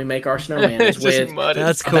that's how we make our snowman. it's Is just with mud. and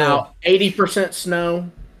That's stuff. cool. about 80%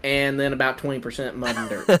 snow and then about 20% mud and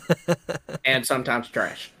dirt. And sometimes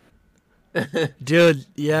trash. Dude,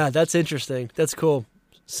 yeah, that's interesting. That's cool.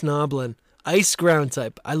 Snoblin. Ice ground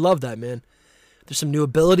type. I love that, man. There's some new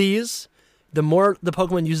abilities. The more the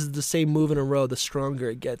Pokemon uses the same move in a row, the stronger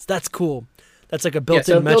it gets. That's cool. That's like a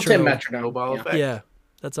built-in metronome. Built-in metronome. Snowball Yeah. effect. Yeah,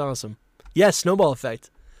 that's awesome. Yeah, snowball effect.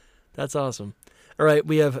 That's awesome. All right,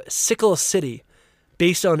 we have Sickle City,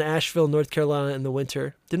 based on Asheville, North Carolina in the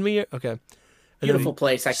winter. Didn't we? Okay. And then Beautiful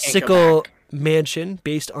place. I can't Sickle go back. Mansion,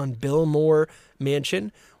 based on Bill Moore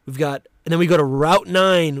Mansion. We've got, and then we go to Route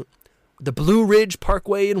 9, the Blue Ridge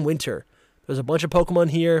Parkway in winter. There's a bunch of Pokemon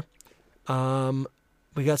here.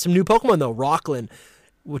 We got some new Pokemon though. Rockland,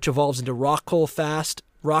 which evolves into Rockle Fast,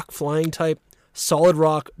 Rock Flying type, Solid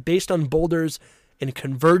Rock, based on boulders, and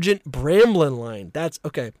Convergent Bramblin line. That's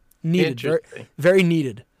okay. Needed. Very, Interesting. very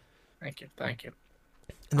needed. Thank you.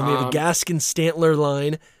 And then we have a Gaskin Stantler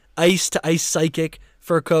line, Ice to Ice Psychic,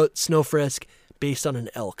 Fur Coat, Snowfrisk, based on an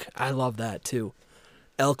elk. I love that too.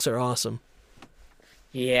 Elks are awesome.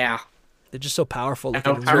 Yeah. They're just so powerful. No,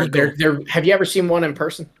 Looking regal. have you ever seen one in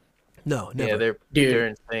person? No, never. Yeah, they're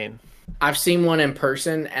insane. I've seen one in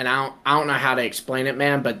person, and I don't know how to explain it,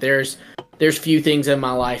 man. But there's few things in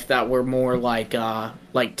my life that were more like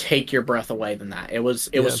take your breath away than that. It was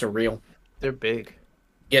surreal. They're big.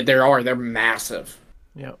 Yeah, they're massive.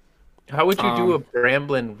 Yeah. How would you do a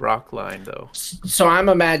Bramblin rock line though? So I'm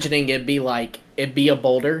imagining it'd be a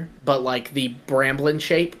boulder, but like the Bramblin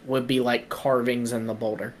shape would be like carvings in the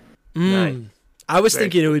boulder. Nice. I was Very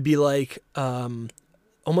thinking it would be like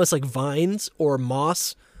almost like vines or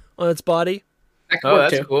moss on its body. That could Oh, work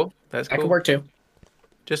that's too. cool. That's That cool. could work too.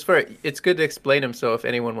 Just for it's good to explain them. So if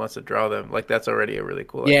anyone wants to draw them, like that's already a really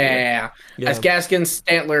cool idea. Yeah. As Gaskin's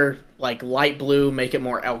Stantler, like light blue, make it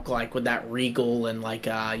more elk-like with that regal and like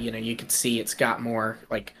you could see it's got more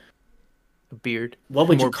like A beard. what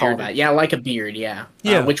would More you call bearded. that? Yeah, like a beard. Yeah.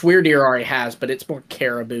 Yeah. Which Weird Ear already has, but it's more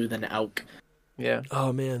caribou than elk. Yeah.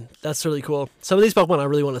 Oh man, that's really cool. Some of these Pokemon I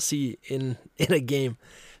really want to see in a game.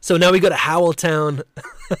 So now we go to Howltown,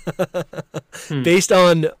 based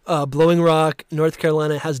on Blowing Rock, North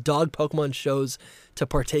Carolina. Has dog Pokemon shows to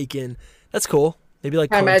partake in. That's cool. Maybe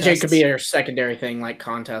like I imagine it could be contests. a secondary thing like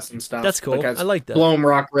contests and stuff. That's cool. Because I like that. Blown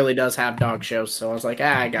Rock really does have dog shows, so I was like,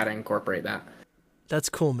 I gotta incorporate that. That's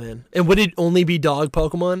cool, man. And would it only be dog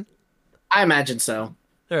Pokemon? I imagine so.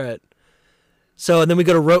 All right. So and then we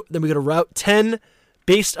go to Route 10,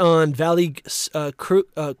 based on Valley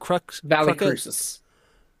Valley Crucis.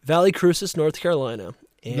 Valley Crucis, North Carolina.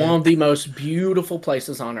 And One of the most beautiful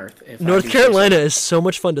places on earth. If I North do say so. Carolina is so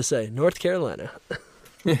much fun to say. North Carolina.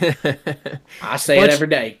 I say Bunch- it every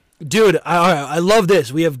day. Dude, I love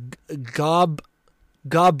this. We have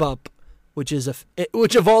Gobup, which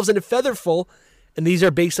evolves into Featherful, and these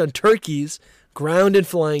are based on turkeys, ground and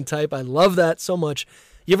flying type. I love that so much.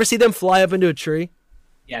 You ever see them fly up into a tree?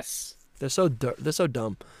 Yes, They're so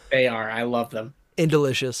dumb they are. I love them. and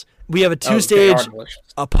delicious. We have a Oh, they two-stage are delicious.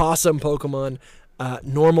 opossum Pokemon,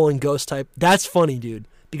 normal and ghost type. That's funny, dude,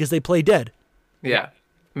 because they play dead. Yeah.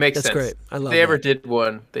 Makes That's sense. great. I love If they ever that. did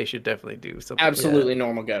one, they should definitely do something. Absolutely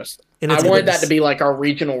normal ghost. And I it's wanted like that to be like our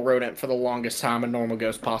regional rodent for the longest time, a normal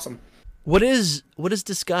ghost possum. What is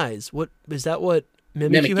disguise? What is that? What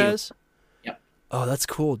Mimikyu Mimikyu. has? Yep. Oh, that's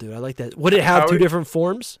cool, dude. I like that. Would it have How two are- different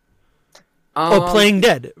forms? Playing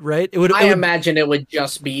dead, right? It would. I imagine it would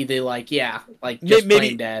just be the just Maybe-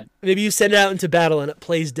 plain dead. Maybe you send it out into battle and it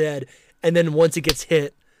plays dead, and then once it gets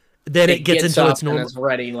hit, then it gets into up its and normal. is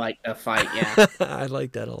ready to fight. Yeah. I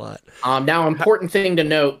like that a lot. Now, important thing to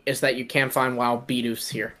note is that you can find wild Beedus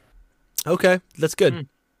here. Okay, that's good.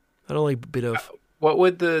 I don't like Bidoof. What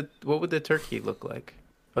would the turkey look like,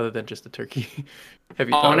 other than just a turkey? Have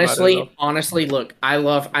you thought about it at all? Honestly, look, I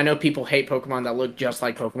know people hate Pokemon that look just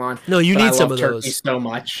like Pokemon. No, you but need I some love of turkeys those. so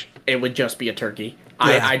much. It would just be a turkey.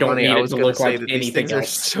 Yeah, I don't Funny, need I it was to gonna look say like that these anything things are else.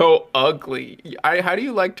 so ugly. How do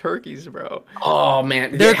you like turkeys, bro? Oh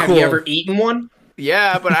man, They're have cool. you ever eaten one?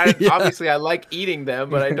 Yeah, but obviously I like eating them,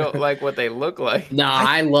 but I don't like what they look like. No,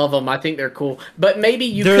 I love them. I think they're cool. But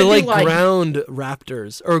maybe they're could like do like ground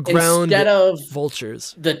raptors or ground instead of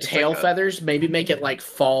vultures. the tail feathers, maybe make it like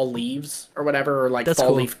fall leaves or whatever, or like That's fall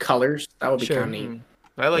cool. leaf colors. That would be Sure. kind of neat.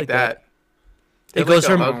 I like that. It goes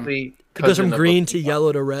from green to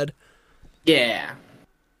yellow to red. Yeah,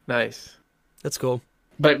 Nice. That's cool.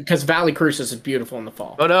 but because Valley Crucis is beautiful in the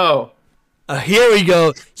fall. Oh no. Here we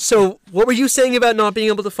go. So, what were you saying about not being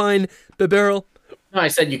able to find Bibarel? No, I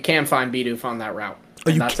said you can find Bidoof on that route. Oh,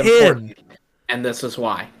 and you that's can. important, and this is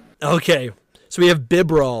why. Okay, so we have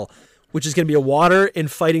Bibarel, which is going to be a water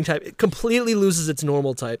and fighting type. It completely loses its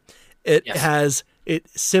normal type. It has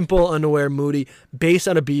simple, unaware, moody, based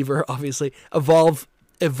on a beaver, obviously, evolved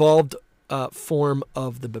form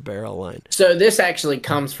of the Bibarel line. So this actually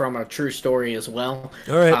comes from a true story as well.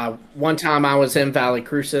 All right. One time I was in Valley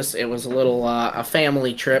Crucis. It was a little a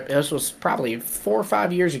family trip. This was probably 4 or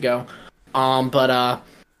 5 years ago. Well,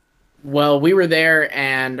 we were there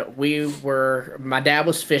and my dad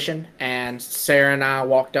was fishing and Sarah and I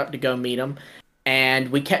walked up to go meet him. And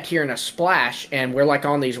we kept hearing a splash, and we're like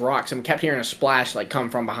on these rocks, and we kept hearing a splash like come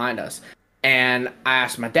from behind us. And I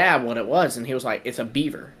asked my dad what it was, and he was like, "It's a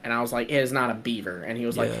beaver." And I was like, "It is not a beaver." And he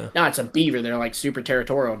was like, "No, it's a beaver. They're like super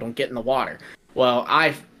territorial. Don't get in the water." Well,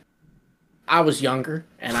 I was younger,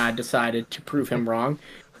 and I decided to prove him wrong,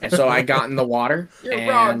 and so I got in the water. You're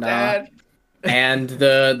wrong, Dad. And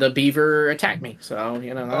the beaver attacked me. So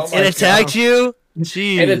that's It attacked you.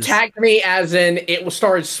 Jeez. It attacked me as in it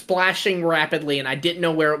started splashing rapidly, and I didn't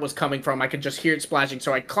know where it was coming from. I could just hear it splashing,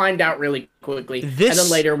 so I climbed out really quickly, and then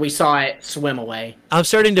later we saw it swim away. I'm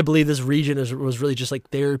starting to believe this region was really just like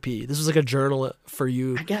therapy. This was like a journal for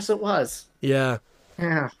you. I guess it was. Yeah.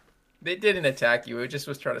 Yeah. They didn't attack you. It just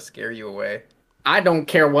was trying to scare you away. I don't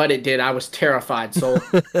care what it did. I was terrified, so...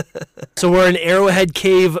 So we're in Arrowhead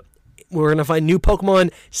Cave. We're going to find new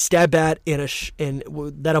Pokemon, Stabat, and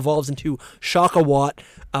that evolves into Shakawat,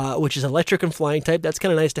 which is electric and flying type. That's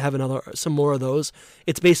kind of nice to have some more of those.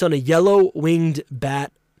 It's based on a yellow-winged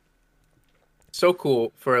bat. So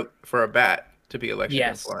cool for a bat to be electric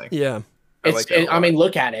and flying. Yeah. I mean,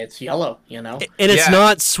 look at it. It's yellow, And it's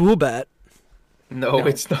not Swoobat. No,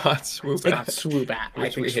 it's not Swoobat. It's not Swoobat. I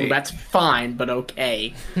think Swoobat's fine, but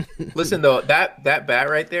okay. Listen, though, that bat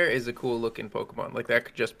right there is a cool looking Pokemon. Like, that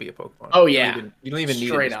could just be a Pokemon. Oh, yeah. You don't even need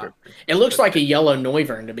Straight a up. descriptor. It looks like a yellow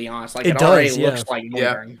Noivern, to be honest. Like, it already looks like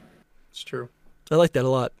Noivern. Yeah, it's true. I like that a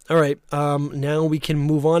lot. All right, now we can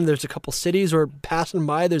move on. There's a couple cities we're passing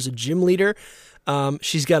by. There's a gym leader.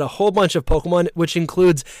 She's got a whole bunch of Pokemon, which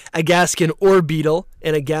includes a Gaskin Orbeetle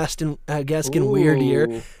and a Gaskin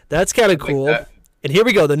Weirdeer. That's kind of cool. Like that. And here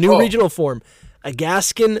we go, the new regional form. A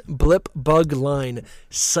Gaskin Blip Bug line.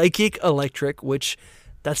 Psychic Electric, which,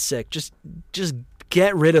 that's sick. Just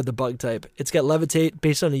get rid of the bug type. It's got Levitate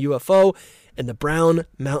based on a UFO and the Brown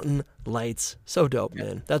Mountain Lights. So dope,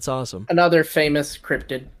 man. That's awesome. Another famous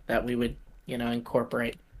cryptid that we would,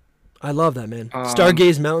 incorporate. I love that, man.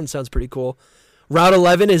 Stargaze Mountain sounds pretty cool. Route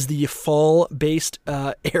 11 is the fall-based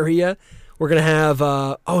area. We're going to have,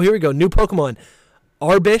 here we go, new Pokemon.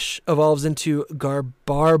 Arbish evolves into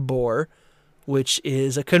Garbarbor, which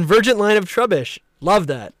is a convergent line of Trubbish. Love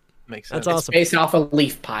that. Makes sense. That's awesome. Based off a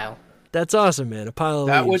leaf pile. That's awesome, man. A pile of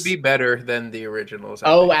That leaves. would be better than the originals.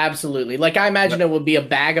 Oh, absolutely. Like, I imagine it would be a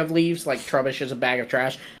bag of leaves, like Trubbish is a bag of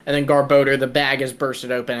trash, and then Garbodor, the bag is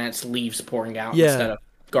bursted open and it's leaves pouring out instead of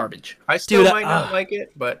garbage. I still might not like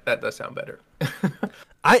it, but that does sound better.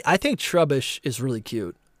 I think Trubbish is really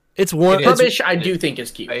cute. It's warm. Trubbish, I do think is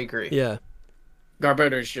cute. I agree. Yeah.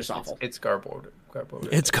 Garbodor is just awful. It's Garbodor.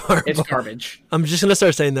 It's Garbo. It's garbage. I'm just gonna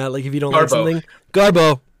start saying that. Like, if you don't like something,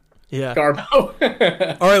 Garbo. Yeah. Garbo.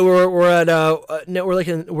 All right, we're at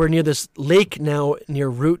we're near this lake now near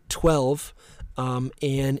Route 12,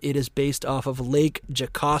 and it is based off of Lake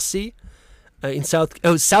Jacossi in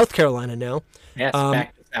South Carolina now. Yes,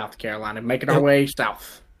 back to South Carolina, making our way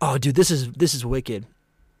south. Oh, dude, this is wicked,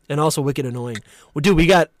 and also wicked annoying. Well, dude, we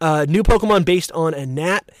got new Pokemon based on a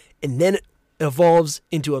gnat, and then it evolves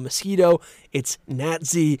into a mosquito. It's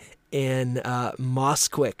Natzy and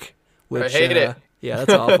Mosquick. Which, I hate it. Yeah,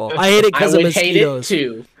 that's awful. I hate it because of mosquitoes. I would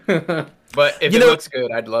hate it too. But if it looks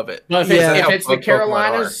good, I'd love it. Well, if it's the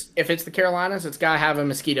Carolinas, it's gotta have a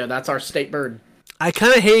mosquito. That's our state bird. I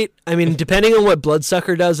kind of hate. I mean, depending on what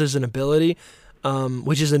Bloodsucker does as an ability,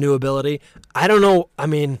 which is a new ability. I don't know. I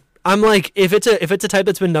mean, I'm like, if it's a type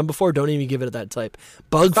that's been done before, don't even give it that type.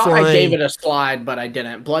 Bug flying. I gave it a slide, but I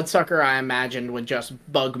didn't. Bloodsucker, I imagined with just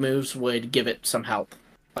bug moves would give it some help.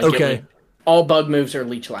 Like okay. All bug moves are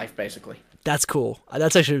leech life, basically. That's cool.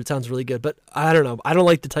 That's actually sounds really good, but I don't know. I don't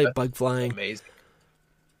like the type bug flying. Amazing.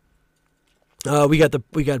 We got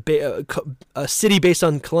a city based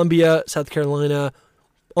on Columbia, South Carolina,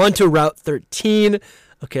 onto Route 13.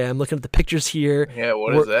 Okay, I'm looking at the pictures here. Yeah,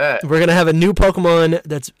 what is that? We're gonna have a new Pokemon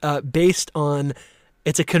that's based on.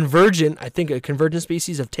 It's a convergent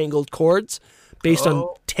species of tangled cords, based on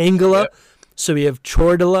Tangela. Yep. So we have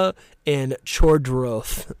Chordula and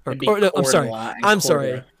Chordroth. I'm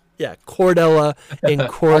sorry. Yeah, Cordella and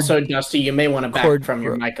Cord. Also, Dusty, you may want to back from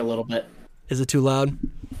your mic a little bit. Is it too loud?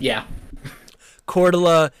 Yeah.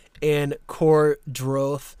 Cordula and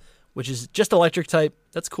Cordroth, which is just electric type.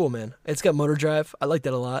 That's cool, man. It's got motor drive. I like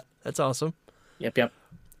that a lot. That's awesome. Yep.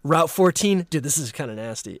 Route 14. Dude, this is kind of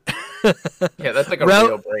nasty. Yeah, that's like a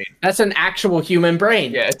real brain. That's an actual human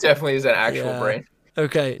brain. Yeah, it definitely is an actual brain.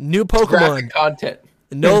 Okay, new Graphic Pokemon. content.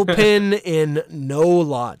 No pin and no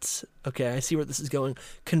lots. Okay, I see where this is going.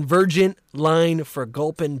 Convergent line for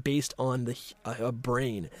Gulpin based on a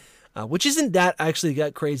brain, which isn't that actually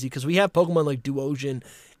that crazy because we have Pokemon like Duosion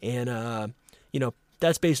and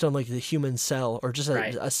that's based on like the human cell or just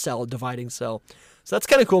a cell, dividing cell. So that's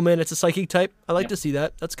kind of cool, man. It's a psychic type. I like to see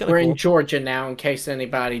that. That's kind of cool. We're in Georgia now, in case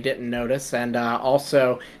anybody didn't notice. And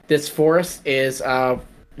also, this forest is a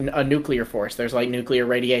nuclear forest. There's like nuclear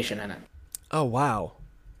radiation in it. Oh, wow.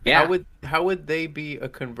 Yeah. How would they be a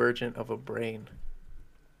convergent of a brain?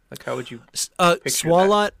 Like, how would you picture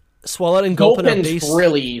Swalot and Gulpin are Gulpin's based...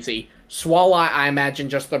 really easy. Swalot, I imagine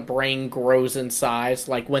just the brain grows in size.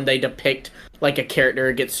 Like when they depict like a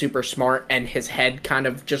character gets super smart and his head kind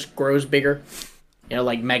of just grows bigger. You know,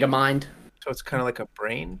 like Megamind. So it's kind of like a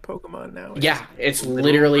brain Pokemon now? Yeah, it's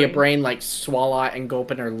literally a brain. Like Swalot and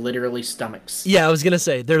Gulpin are literally stomachs. Yeah, I was going to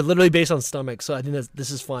say, they're literally based on stomach, so I think this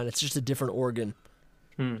is fine. It's just a different organ.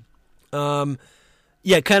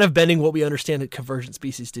 Yeah, kind of bending what we understand a convergent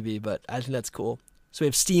species to be, but I think that's cool. So we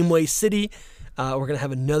have Steamway City. We're going to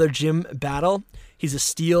have another gym battle. He's a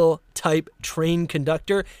steel type train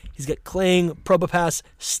conductor. He's got Clang, Probopass,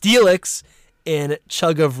 Steelix, and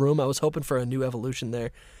Chug of Room. I was hoping for a new evolution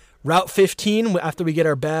there. Route 15, after we get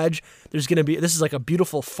our badge, this is like a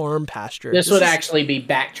beautiful farm pasture. This would actually be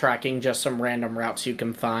backtracking just some random routes you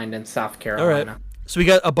can find in South Carolina. All right. So we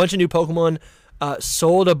got a bunch of new Pokemon.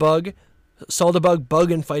 Soldabug,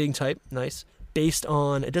 bug and fighting type. Nice. Based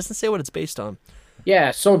on, it doesn't say what it's based on.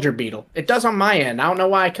 Yeah, Soldier Beetle. It does on my end. I don't know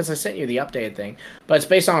why, because I sent you the updated thing. But it's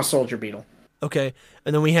based on a Soldier Beetle. Okay.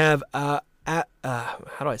 And then we have, how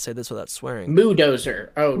do I say this without swearing? Moodozer.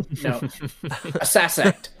 Oh, no.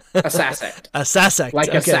 Assassect. Assasect. Like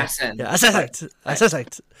okay. assassin. Yeah,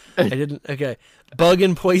 Assasect. I didn't. Okay. Bug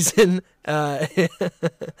and poison. And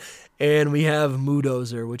we have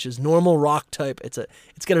Moodozer, which is normal rock type. It's got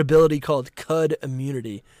an ability called Cud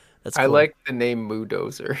Immunity. That's cool. I like the name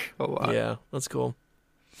Moodozer a lot. Yeah, that's cool.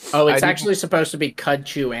 Oh, it's actually supposed to be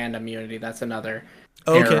Cudchew and Immunity. That's another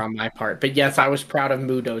error on my part. But yes, I was proud of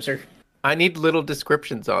Moodozer. I need little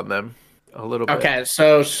descriptions on them. A little bit. Okay,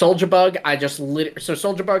 so Soldier Bug, so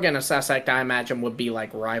Soldier Bug and Assasect, I imagine, would be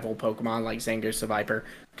like rival Pokemon, like Zangoose the Viper,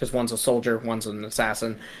 because one's a soldier, one's an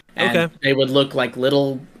assassin, and they would look like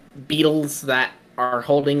little beetles that are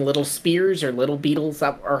holding little spears, or little beetles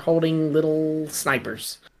that are holding little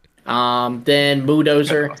snipers. Then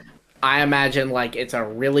Moodozer, I imagine like it's a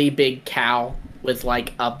really big cow with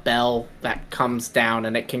like a bell that comes down,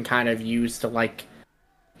 and it can kind of use to like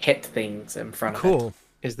hit things in front of it. Cool.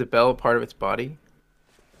 Is the bell part of its body?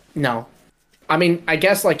 No. I mean, I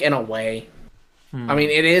guess, like, in a way. I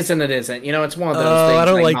mean, it is and it isn't. You know, it's one of those things I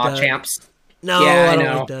don't like like that. Champs. No, Yeah, I I don't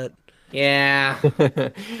know. like that. Yeah.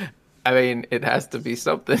 I mean, it has to be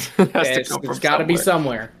something. It's got to be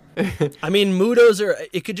somewhere. I mean, Moodozer,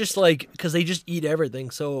 it could just, like, because they just eat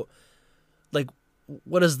everything. So, like,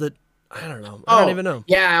 what is the... I don't know. I don't even know.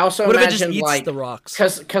 Yeah, I also What if it imagine, just eats like... the rocks?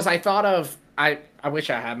 Because I thought of... I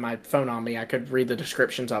wish I had my phone on me. I could read the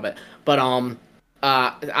descriptions of it. But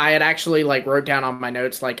I had actually like wrote down on my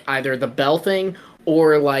notes like either the bell thing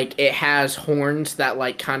or like it has horns that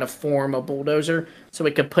like kind of form a bulldozer, so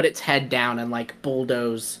it could put its head down and like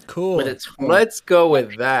bulldoze with its horn. Let's go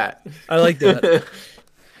with that. I like that.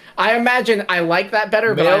 I imagine I like that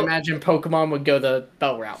better, but I imagine Pokemon would go the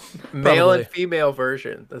bell route. Male and female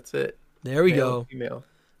version. That's it. There we Male go. and female.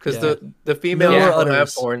 Because Yeah. the female don't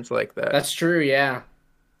have horns like that. That's true, yeah.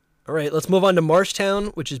 All right, let's move on to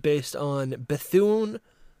Marshtown, which is based on Bethune,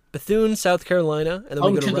 South Carolina. And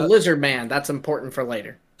then we go to the Lizard Man. That's important for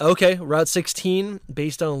later. Okay, Route 16,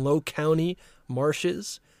 based on Low County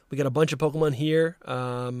marshes. We got a bunch of Pokemon here,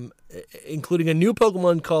 including a new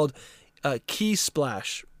Pokemon called Key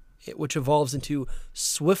Splash, which evolves into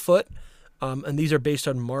Swiftfoot. And these are based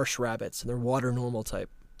on marsh rabbits, and they're water normal type.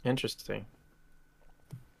 Interesting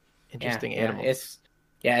Yeah, animals.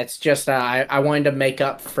 Yeah, it's just I wanted to make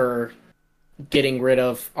up for getting rid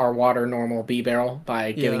of our water normal B barrel by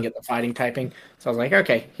Yeah. giving it the fighting typing. So I was like,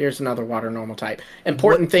 okay, here's another water normal type. What?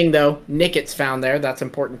 Important thing though, Nicket's found there. That's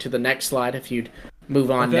important to the next slide if you'd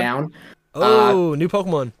move on Okay. down. Uh, Oh, new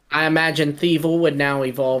Pokemon. I imagine Thievul would now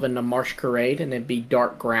evolve into Marsh Parade and it'd be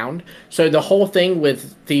Dark Ground. So the whole thing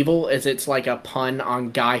with Thievul is it's like a pun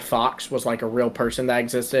on Guy Fawkes was like a real person that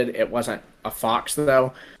existed. It wasn't a fox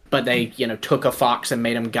though, but they, took a fox and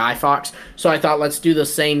made him Guy Fawkes. So I thought let's do the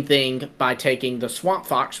same thing by taking the Swamp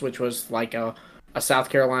Fox, which was like a South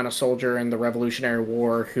Carolina soldier in the Revolutionary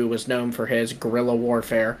War who was known for his guerrilla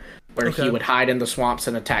warfare, where Okay. he would hide in the swamps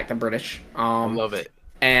and attack the British. I love it.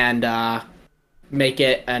 And make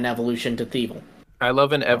it an evolution to Thievul. I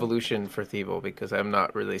love an evolution for Thievul because I'm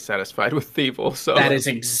not really satisfied with Thievul. So That is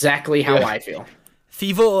exactly how I feel.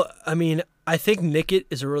 Thievul, I mean, I think Nickit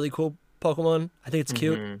is a really cool Pokemon. I think it's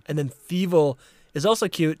cute. And then Thievul is also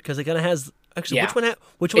cute because it kind of has... Actually, Yeah.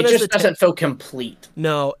 which one It has just the... doesn't feel complete.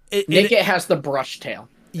 No. Nickit has the brush tail.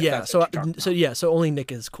 if Yeah, that's what you're talking about. so only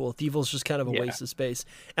Nick is cool. Thievul's just kind of a Yeah. waste of space.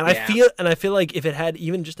 And Yeah. I feel like if it had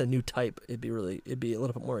even just a new type, it'd be a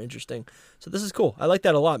little bit more interesting. So this is cool. I like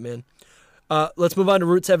that a lot, man. Let's move on to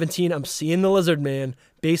Route 17. I'm seeing the Lizard Man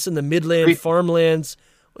based in the Midland farmlands.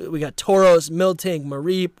 We got Tauros, Miltank,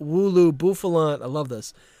 Mareep, Wooloo, Bouffalant. I love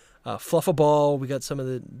this. Fluffaball. We got some of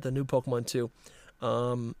the new Pokemon too.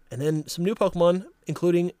 And then some new Pokemon,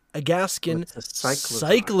 including a Gaskin, What's a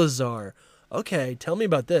Cyclizar? Cyclizar. Okay, tell me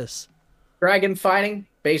about this. Dragon fighting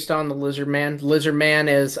based on the Lizard Man. Lizard Man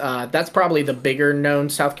is that's probably the bigger known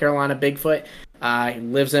South Carolina Bigfoot. He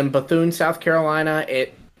lives in Bethune, South Carolina.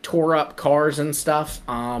 It tore up cars and stuff.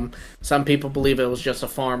 Some people believe it was just a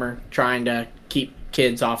farmer trying to keep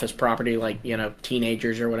kids off his property, like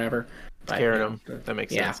teenagers or whatever. But, Scaring them. That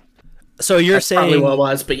makes Yeah. sense. So you're That's probably saying what it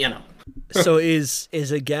was, but so is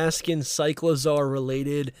a Gaskin Cyclizar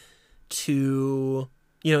related to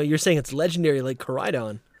you're saying it's legendary like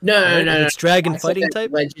Koraidon? No, Right? no, Like no. it's dragon I said fighting that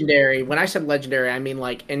type? Legendary. When I said legendary, I mean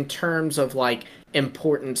like in terms of like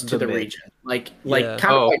importance to The the mid. region, like Yeah.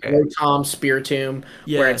 kind of Oh, like okay. Rotom, Spiritomb,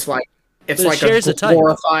 Yeah. where it's like But a shares a type.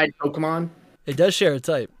 glorified Pokemon. It does share a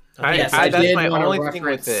type. I- Yes, I- I that's did my want to only thing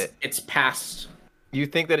reference with it. its past. You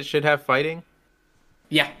think that it should have fighting?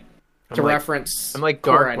 Yeah, I'm to like- reference. I'm like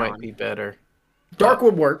Dark Koraidon. might be better. Dark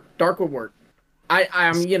would work. Dark would work.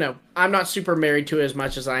 I'm not super married to it as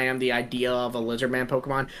much as I am the idea of a Lizardman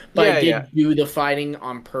Pokemon, but I did Yeah. do the fighting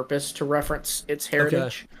on purpose to reference its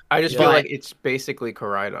heritage. I just Yeah. feel But- like it's basically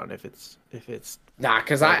Koraidon if it's Nah,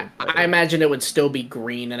 because I imagine it would still be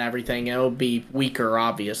green and everything. It would be weaker,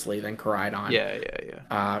 obviously, than Koraidon.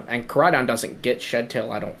 yeah. And Koraidon doesn't get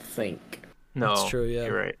Shed-Tail, I don't think. No, That's true, yeah.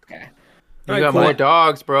 You're right. Okay. You Alright, got cool. more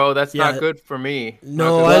dogs, bro. That's Yeah. not good for me.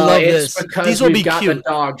 No, Not I good. love it's this. because These will we've be got cute. the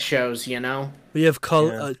dog shows, We have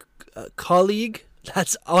Yeah. Colleague.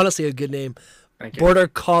 That's honestly a good name. Thank you. Border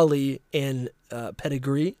Collie and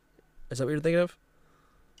Pedigree. Is that what you're thinking of?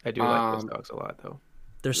 I do like those Um, dogs a lot, though.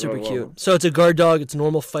 They're super whoa. cute. So it's a guard dog. It's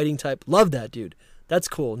normal fighting type. Love that, dude. That's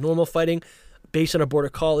cool. Normal fighting based on a Border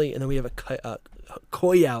Collie. And then we have a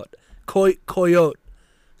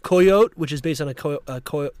Coyote, which is based on a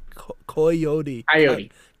coyote. Coyote.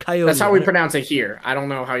 Coyote. That's how we pronounce it here. I don't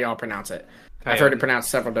know how y'all pronounce it. I've heard it Coyote. pronounced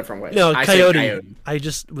several different ways. No, I say coyote. I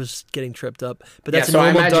just was getting tripped up. But that's so a I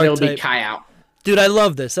normal imagine dark it'll type. be Coyote. Dude, I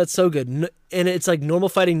love this. That's so good. And it's like normal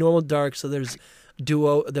fighting, normal dark. So there's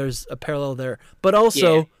duo. There's a parallel there. But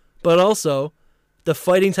also, the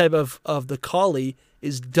fighting type of the collie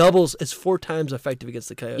is 4 times effective against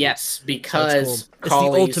the coyote. Yes, cool. because It's the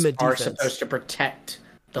collies ultimate are defense. supposed to protect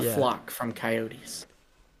the Yeah. flock from coyotes.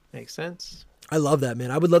 Makes sense. I love that,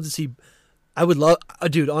 man. I would love to see.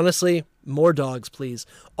 Dude. Honestly, more dogs, please.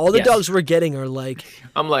 All the Yes. dogs we're getting are like,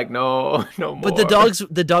 I'm like, no more. but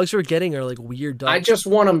the dogs we're getting are like weird dogs. I just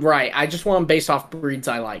want them right. I just want them based off breeds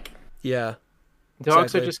I like. Yeah. Dogs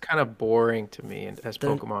exactly. are just kind of boring to me as They're-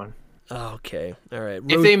 Pokemon. Oh, okay. All right.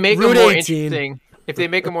 If they make them Route more 18.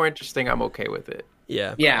 interesting, I'm okay with it.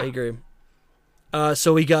 Yeah. Yeah. I agree.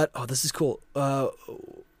 So we got. Oh, this is cool.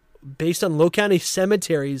 Based on low county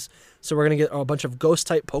cemeteries, so we're gonna get a bunch of ghost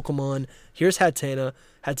type Pokemon. Here's Hatina,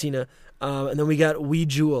 and then we got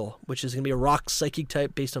Weejewel, which is gonna be a rock psychic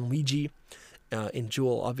type based on Ouija. In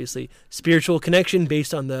Jewel, obviously, spiritual connection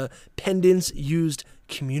based on the pendants used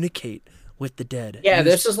communicate with the dead. Yeah, Used-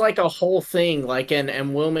 this is like a whole thing. Like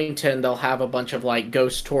in Wilmington, they'll have a bunch of like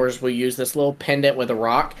ghost tours will use this little pendant with a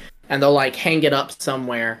rock, and they'll like hang it up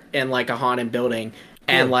somewhere in like a haunted building,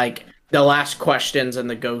 and Cool. like they'll ask questions, and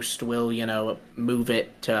the ghost will move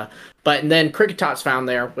it to. But and then Cricketot's found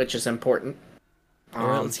there, which is important. All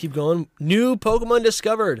right, let's keep going. New Pokemon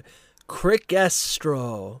discovered.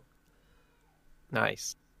 Crickestro.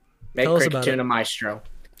 Nice. Make Tell us about Cricketuna Maestro.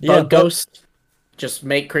 Yeah, Bug Ghost. Just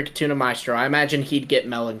make Cricketuna Maestro. I imagine he'd get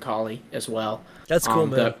Melancholy as well. That's cool,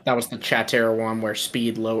 man. That was the Chatera one where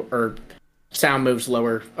speed low or sound moves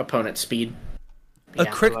lower opponent speed. A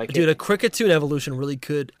Yeah, Cricketune evolution really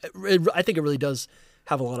could. I think it really does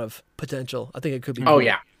have a lot of potential. I think it could be. Oh cool.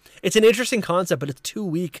 yeah. It's an interesting concept, but it's too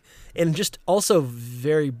weak and just also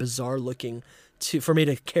very bizarre looking for me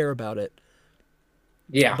to care about it.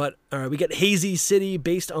 Yeah. But all right, we got Hazy City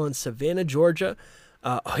based on Savannah, Georgia.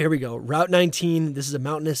 Here we go. Route 19. This is a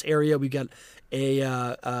mountainous area. We got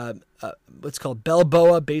a what's called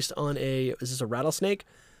Balboa based on is this a rattlesnake?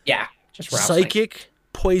 Yeah. Just rattlesnake. Psychic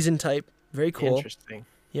poison type. Very cool. Interesting.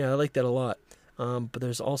 Yeah, I like that a lot. But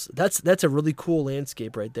there's also that's a really cool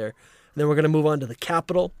landscape right there. And then we're gonna move on to the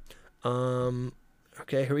capital.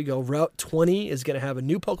 Okay, here we go. Route 20 is gonna have a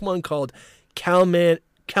new Pokemon called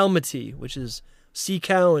Calmity, which is sea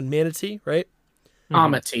cow and manatee, right?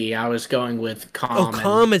 Comety. I was going with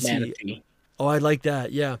Comety. Oh, I like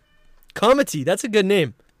that. Yeah, Comety. That's a good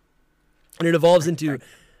name. And it evolves into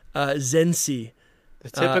Zensi. The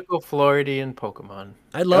typical Floridian Pokemon.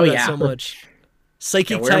 I love that so much.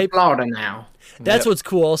 Psychic we're type. in Florida now. That's what's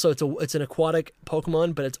cool. Also, it's an aquatic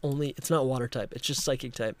Pokemon, but it's not water type. It's just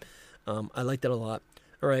psychic type. I like that a lot.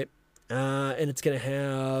 All right, and it's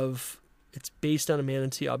based on a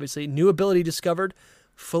manatee, obviously. New ability discovered,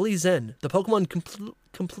 fully Zen. The Pokemon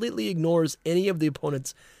completely ignores any of the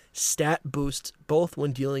opponent's stat boosts, both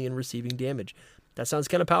when dealing and receiving damage. That sounds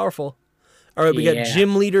kind of powerful. All right, we got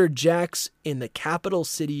Gym Leader Jax in the capital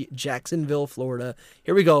city, Jacksonville, Florida.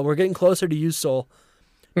 Here we go. We're getting closer to you, Soul,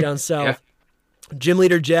 down south. Gym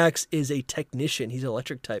Leader Jax is a technician. He's an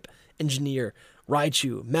electric type. Engineer,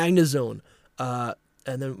 Raichu, Magnezone,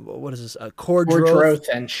 and then what is this? Cordroth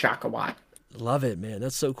and Shakawat. Love it, man.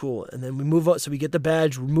 That's so cool. And then we move on. So we get the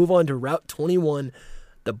badge. We move on to Route 21,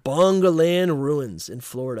 the Bongaland Ruins in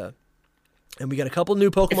Florida. And we got a couple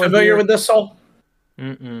new Pokemon. You familiar with this, Soul?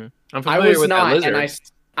 I'm I familiar was with not, that lizard.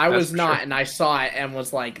 and and I saw it and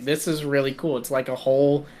was like, "This is really cool." It's like a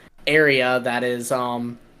whole area that is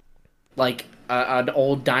like an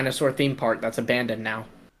old dinosaur theme park that's abandoned now.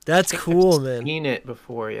 That's cool, I've man. seen it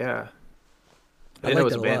before, yeah. I like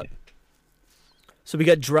that a lot. So we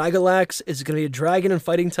got Dragalax. It's going to be a dragon and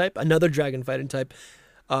fighting type. Another dragon fighting type.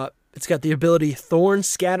 It's got the ability Thorn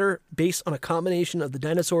Scatter, based on a combination of the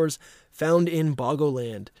dinosaurs found in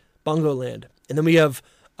Bongoland. And then we have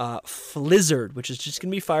Flizzard, which is just going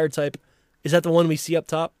to be fire type. Is that the one we see up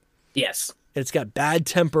top? Yes. And it's got Bad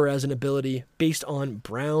Temper as an ability based on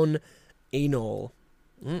Brown Anole.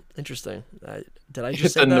 Interesting. Did I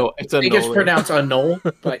just say that? It's a I think it's pronounced Anole,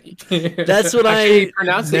 but that's what I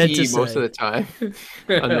pronounce meant the to E say. most of the time.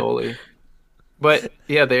 Anole. But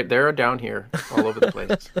yeah, they're down here all over the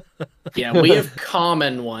place. Yeah, we have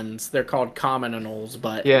common ones. They're called common anoles,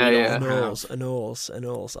 but Yeah, we yeah. don't have-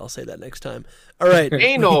 Anoles. I'll say that next time. All right.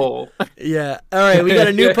 Anal. Yeah. All right. We got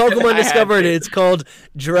a new Pokemon I had discovered. to. It's called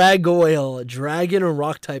Dragoil, dragon and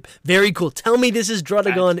rock type. Very cool. Tell me this is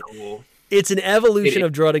Druddigon. That's cool. It's an evolution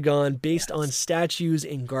of Druddigon based on statues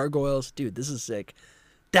and gargoyles. Dude, this is sick.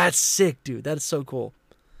 That's sick, dude. That's so cool.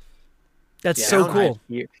 That's so cool. Down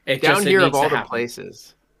here of needs to all the happen.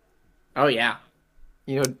 places. Oh yeah.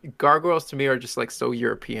 You know, gargoyles to me are just like so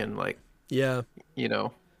European, like, Yeah. you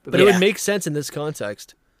know. But it would make sense in this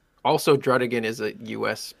context. Also, Druddigon is a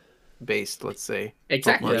U.S. based, let's say.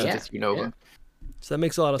 Exactly, Pokemon, yeah. since it's Unova. So that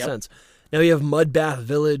makes a lot of sense. Now we have Mudbath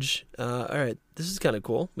Village. All right. This is kind of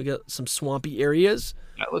cool. We got some swampy areas.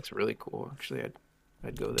 That looks really cool. Actually,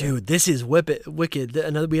 I'd go there. Dude, this is wicked.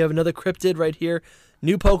 We have another cryptid right here.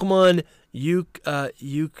 New Pokemon, Uktini.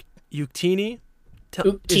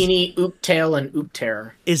 Ooptini, Ooptail, and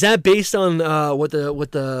Oopterror. Is that based on what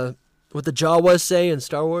the Jawas say in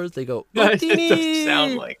Star Wars? They go, It Uktini! doesn't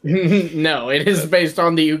sound like No, it is based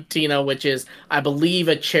on the Uktina, which is, I believe,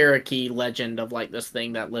 a Cherokee legend of like this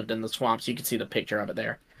thing that lived in the swamps. You can see the picture of it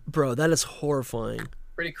there. Bro, that is horrifying.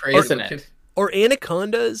 pretty crazy. Isn't looking. it? Or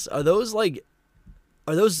anacondas? Are those like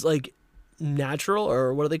natural,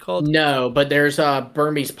 or what are they called? No, but there's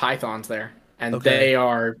Burmese pythons there, and Okay.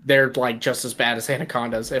 they're like just as bad as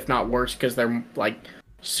anacondas, if not worse, because they're like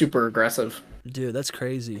super aggressive, Dude, that's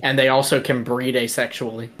crazy. and they also can breed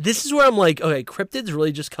asexually. This is where I'm like, okay, cryptids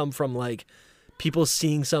really just come from like people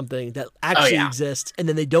seeing something that actually exists, and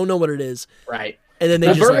then they don't know what it is, Right. and then they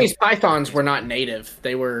The just Burmese pythons were not native;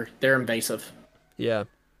 they're invasive. yeah,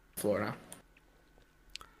 Florida.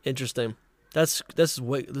 interesting. This is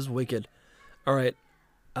wicked. All right,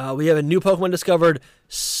 we have a new Pokemon discovered,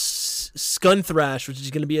 Scunthrash, which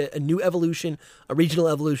is going to be a new evolution, a regional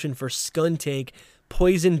evolution for Skuntank,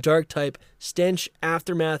 Poison Dark type, Stench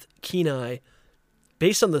Aftermath Kenai,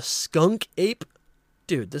 based on the Skunk Ape.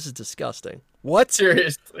 Dude, this is disgusting. What?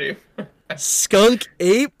 Seriously. Skunk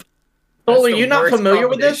Ape? Oh, are you not familiar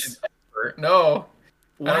with this? Ever. No.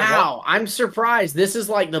 Wow, I'm surprised. This is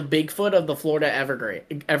like the Bigfoot of the Florida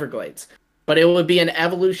Everglades. But it would be an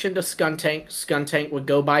evolution to Skuntank. Skuntank would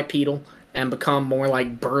go bipedal and become more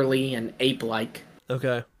like burly and ape-like.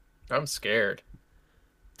 Okay. I'm scared.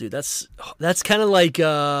 Dude, that's kind of like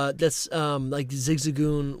like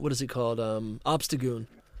Zigzagoon. What is it called? Obstagoon,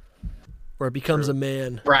 where it becomes a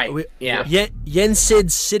man. Right. Yeah.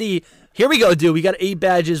 Yensid City. Here we go, dude. We got 8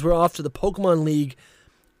 badges. We're off to the Pokemon League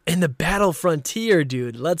and the Battle Frontier,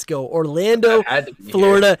 dude. Let's go. Orlando,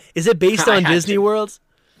 Florida. Is it based on Disney World?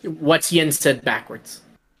 What's Yensid backwards?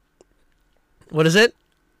 What is it?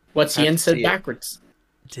 What's Yensid backwards?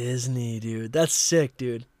 Disney, dude. That's sick,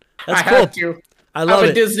 dude. That's I cool. had to. I love I'm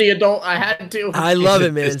it. a Disney adult. I had to. I love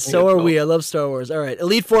it, man. Disney So are adult. we. I love Star Wars. All right.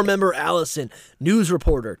 Elite Four member Allison. News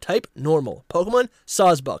reporter. Type normal. Pokemon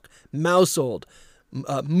Sawsbuck. Mousehold.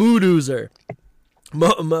 Moodozer.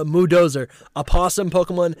 Moodozer. Opossum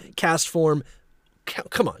Pokemon. Cast form.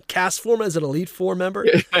 Come on. Cast form as an Elite Four member?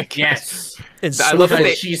 Yes. And I love Because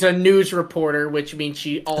it. she's a news reporter, which means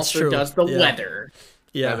she also true. does the Yeah. weather.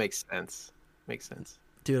 Yeah. That makes sense. Makes sense.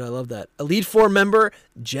 Dude, I love that. Elite Four member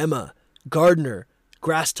Gemma. Gardener.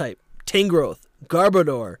 Grass type. Tangrowth.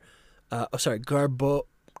 Garbodor. Barber.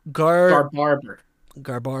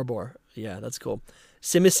 Garbarbor. Yeah, that's cool.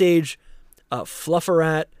 Simisage,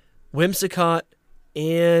 Flufferat, Whimsicott,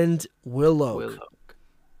 and Willow.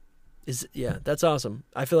 That's awesome.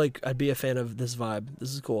 I feel like I'd be a fan of this vibe.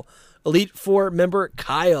 This is cool. Elite Four member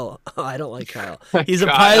Kyle. Oh, I don't like Kyle. He's a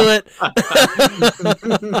pilot.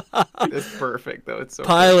 It's perfect though. It's so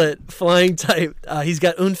Pilot, flying type. He's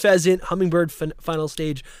got Unfezant, Hummingbird, final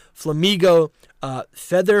stage, Flamigo,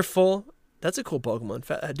 Featherful. That's a cool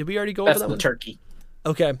Pokemon. Did we already go over That's that the one? turkey.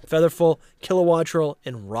 Okay, Featherful, Kilowattrel,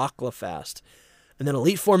 and Rocklafast. And then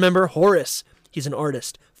Elite Four member Horus. He's an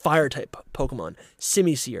artist. Fire-type Pokemon.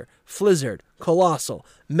 Simisear, Flizzard, Colossal,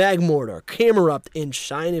 Magmortar, Camerupt, and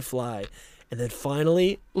Shinifly. And then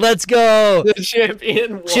finally, let's go! The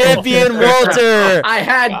champion Walter! I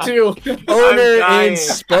had to. Owner dying. and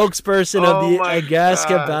spokesperson Oh of the my Agaska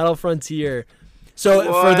God. Battle Frontier. So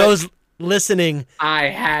for What? those listening, I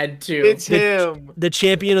had to. It's him. the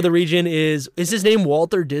champion of the region is his name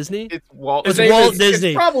Walter Disney? It's Walt. It's His name Walt is- Disney.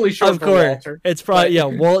 It's probably short Of for course. Walter. It's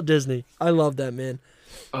probably, Walt Disney. I love that, man.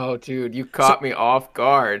 Oh, dude, you caught me off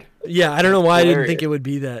guard. Yeah, I don't know why I didn't Hilarious. think it would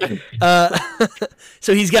be that.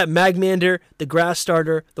 So he's got Magmander, the Grass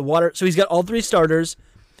Starter, the Water. So he's got all 3 starters.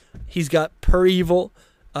 He's got Perevil,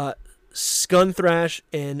 Scunthrash,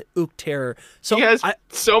 and Terror. So He has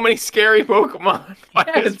so many scary Pokemon. Why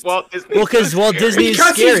is Walt Disney? well, because Walt Disney is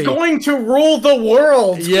Because scary. he's going to rule the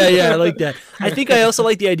world. Yeah, I like that. I think I also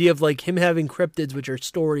like the idea of like him having cryptids, which are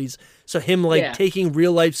stories. So him like taking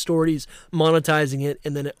real life stories, monetizing it,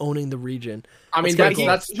 and then owning the region. I mean, That's that's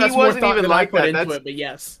kinda that's He more wasn't thought even than I like put that. into That's- it, but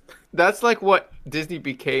yes. That's like what Disney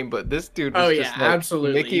became, but this dude was Oh, just yeah, like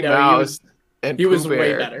absolutely. Mickey No, he Mouse was- and He was Pooh way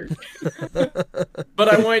Bear. better. But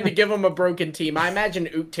I wanted to give him a broken team. I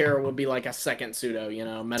imagine Terror would be like a second pseudo, you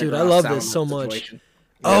know. Dude, I Metagross, love this Salamence so much. situation.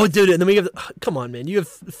 Oh, dude, and then we have. Come on, man. You have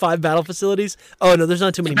 5 battle facilities. Oh no, there's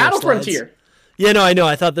not too many. more Battle slides. Frontier. Yeah, no, I know.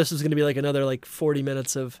 I thought this was going to be like another like 40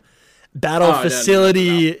 minutes of battle Oh, no,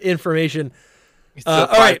 facility information. It's the all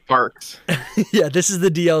 5 right. parks. Yeah, this is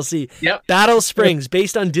the DLC. Yep. Battle Springs,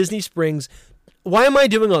 based on Disney Springs. Why am I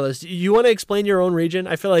doing all this? You want to explain your own region?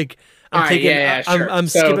 I feel like I'm All right, taking. yeah, sure. I'm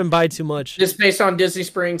So- skipping by too much. Just based on Disney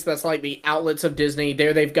Springs, that's like the outlets of Disney.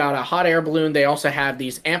 There they've got a hot air balloon. They also have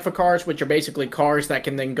these amphicars, which are basically cars that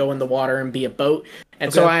can then go in the water and be a boat.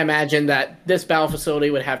 And so Okay. I imagine that this battle facility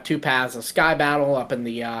would have 2 paths: a sky battle up in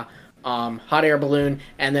the hot air balloon,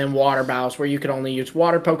 and then water battles where you could only use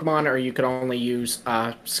water Pokemon or you could only use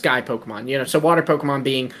sky Pokemon. You know, so water Pokemon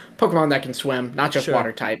being Pokemon that can swim, not just Sure.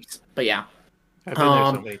 water types. But yeah. I've been there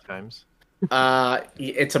so many times.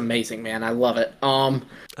 It's amazing, man. I love it. I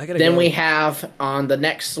gotta Then go. we have on the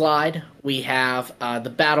next slide we have the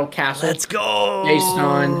Battle Castle Let's go. based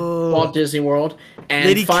on Walt Disney World, and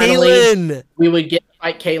Lady finally Caitlin. we would get to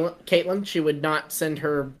fight Caitlin. She would not send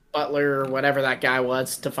her butler or whatever that guy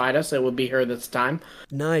was to fight us. It would be her this time.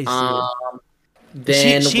 Nice. Dude.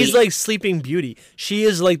 Then She's like Sleeping Beauty. She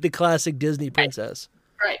is like the classic Disney princess.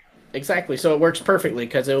 right, exactly. So it works perfectly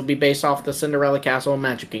because it would be based off the Cinderella Castle and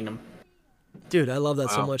Magic Kingdom. Dude, I love that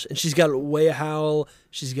so Wow. much. And she's got Wayhowl,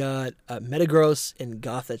 she's got Metagross, and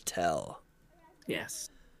Gothitelle. Yes.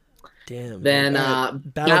 Damn. Then man.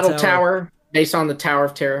 Battle Tower, based on the Tower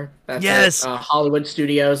of Terror. That's Yes. at, Hollywood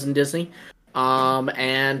Studios and Disney.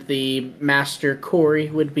 And the Master Corey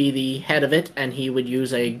would be the head of it, and he would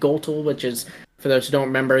use a Goltul, which is, for those who don't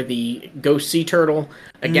remember, the Ghost Sea Turtle,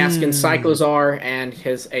 a Gaskin Cyclozar, and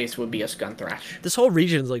his ace would be a Scunthrash. This whole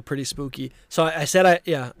region is like pretty spooky. So I said,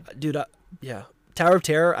 dude, Tower of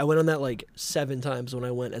Terror. I went on that like 7 times when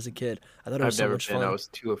I went as a kid. I thought it was so much fun. I was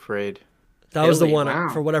too afraid. That was the one. Wow.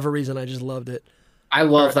 For whatever reason, I just loved it. I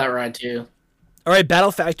love that ride too. All right,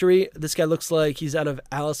 Battle Factory. This guy looks like he's out of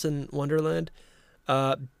Alice in Wonderland.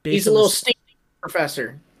 He's a little steampunk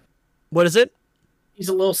professor. What is it? He's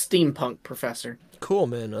a little steampunk professor. Cool,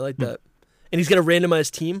 man. I like that. And he's got a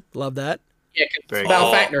randomized team. Love that. Yeah, it's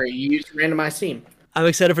Battle Factory. You use a randomized team. I'm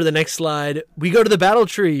excited for the next slide. We go to the Battle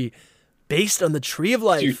Tree, based on the Tree of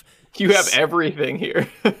Life. Dude, you have everything here.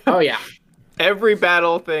 Oh, yeah. Every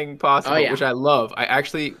battle thing possible, which I love. I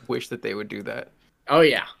actually wish that they would do that. Oh,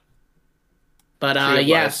 yeah. But,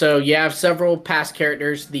 so you have several past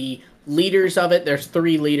characters. The leaders of it, there's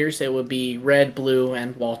 3 leaders. It would be Red, Blue,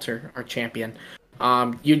 and Walter, our champion.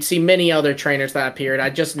 You'd see many other trainers that appeared. I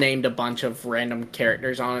just named a bunch of random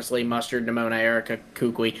characters, honestly. Mustard, Nimona, Erica,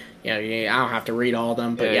 Kukui. I don't have to read all of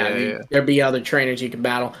them, but there'd be other trainers you could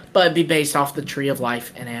battle. But it'd be based off the Tree of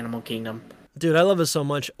Life and Animal Kingdom. Dude, I love it so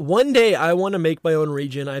much. One day, I want to make my own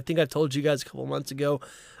region. I think I've told you guys a couple months ago.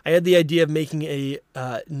 I had the idea of making a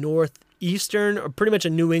northeastern, or pretty much a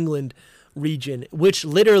New England region, which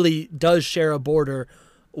literally does share a border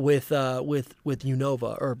with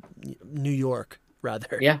Unova, or New York,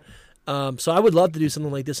 rather. Yeah. So I would love to do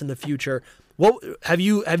something like this in the future. What have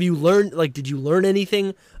you learned? Like, did you learn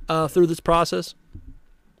anything through this process?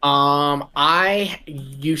 I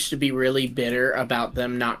used to be really bitter about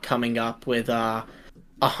them not coming up with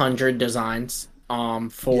 100 designs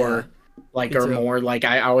for or more. Like,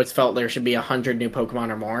 I always felt there should be 100 new Pokemon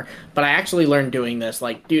or more. But I actually learned doing this.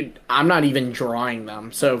 Like, dude, I'm not even drawing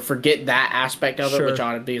them, so forget that aspect of it, which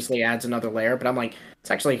obviously adds another layer. But I'm like, it's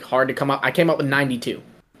actually hard to come up. I came up with 92,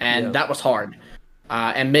 and that was hard.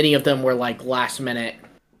 And many of them were like last minute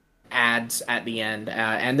adds at the end,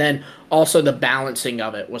 and then also the balancing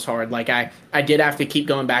of it was hard. Like, I did have to keep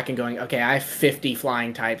going back and going, okay, I have 50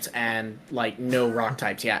 flying types and like no rock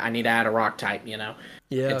types yet. I need to add a rock type,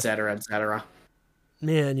 et cetera, et cetera.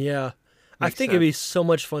 Man, yeah. I think it'd be so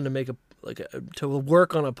much fun to make to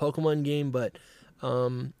work on a Pokemon game, but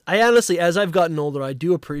I honestly, as I've gotten older, I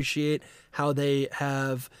do appreciate how they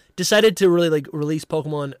have decided to really like release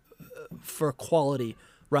Pokemon for quality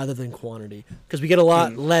rather than quantity, because we get a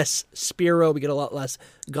lot less Spearow, we get a lot less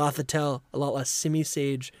Gothitelle, a lot less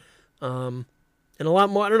Simisage, and a lot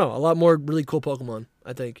more, a lot more really cool Pokemon,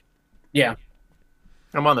 I think. Yeah.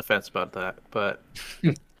 I'm on the fence about that, but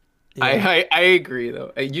I agree,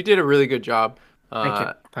 though. You did a really good job.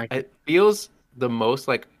 Thank you. It feels the most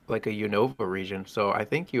like a Unova region, so I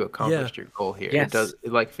think you accomplished your goal here. Yes.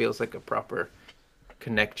 It feels like a proper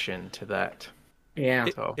connection to that. Yeah.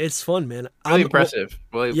 It's fun, man. Really impressive.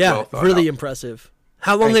 Really impressive.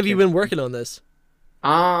 How long have you been working on this?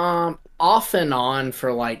 Off and on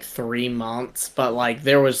for like 3 months, but like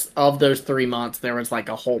of those 3 months, there was like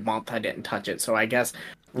a whole month I didn't touch it. So I guess,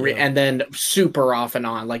 and then super off and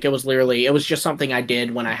on. Like, it was just something I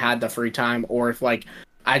did when I had the free time, or if like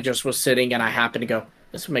I just was sitting and I happened to go,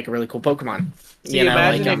 this would make a really cool Pokemon. See,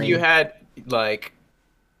 imagine if you had like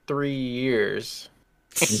 3 years.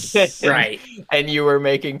 Right. And you were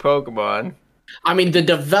making Pokemon. I mean, the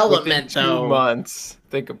development, within 2 months.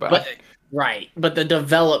 Think about it. Right. But the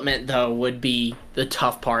development, though, would be the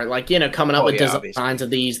tough part. Like, coming up with designs of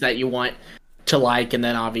these that you want to like, and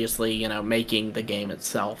then obviously, making the game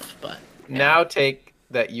itself. But now take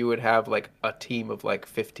that you would have like a team of like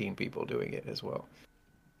 15 people doing it as well.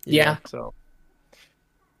 Yeah. So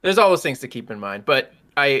there's all those things to keep in mind. But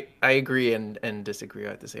I agree and disagree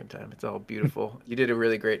at the same time. It's all beautiful. You did a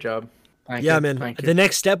really great job. Thank you. Man. The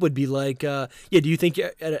next step would be like, do you think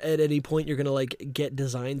at any point you're gonna like get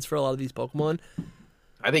designs for a lot of these Pokemon?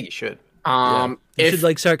 I think you should. You should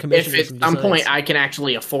like start commissioning. If at some point I can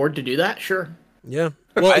actually afford to do that, sure. Yeah.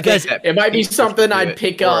 Well, guys, it might be something I'd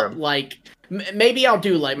pick up. Like, maybe I'll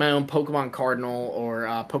do like my own Pokemon Cardinal or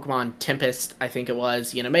Pokemon Tempest. I think it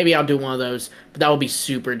was. Maybe I'll do one of those, but that will be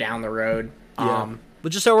super down the road. Yeah.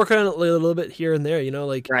 But just start working on it a little bit here and there,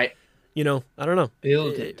 like, right. I don't know.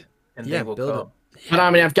 Build it. And they will come. But I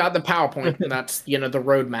mean, I've got the PowerPoint, and that's, the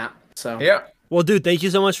roadmap. So yeah. Well, dude, thank you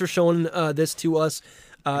so much for showing this to us.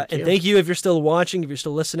 And thank you if you're still watching, if you're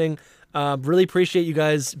still listening. Really appreciate you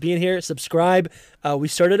guys being here. Subscribe. We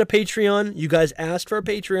started a Patreon. You guys asked for a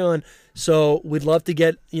Patreon, so we'd love to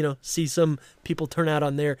get, see some people turn out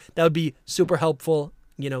on there. That would be super helpful.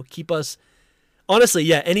 Keep us, honestly,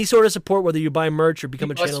 yeah, any sort of support, whether you buy merch or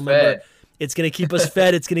become a channel member, it's going to keep us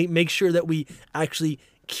fed. It's going to make sure that we actually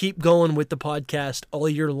keep going with the podcast all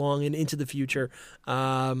year long and into the future.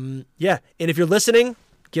 And if you're listening,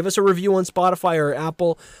 give us a review on Spotify or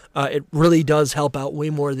Apple. It really does help out way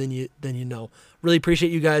more than you know. Really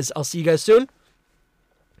appreciate you guys. I'll see you guys soon.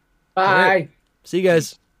 Bye. Right. See you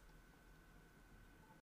guys.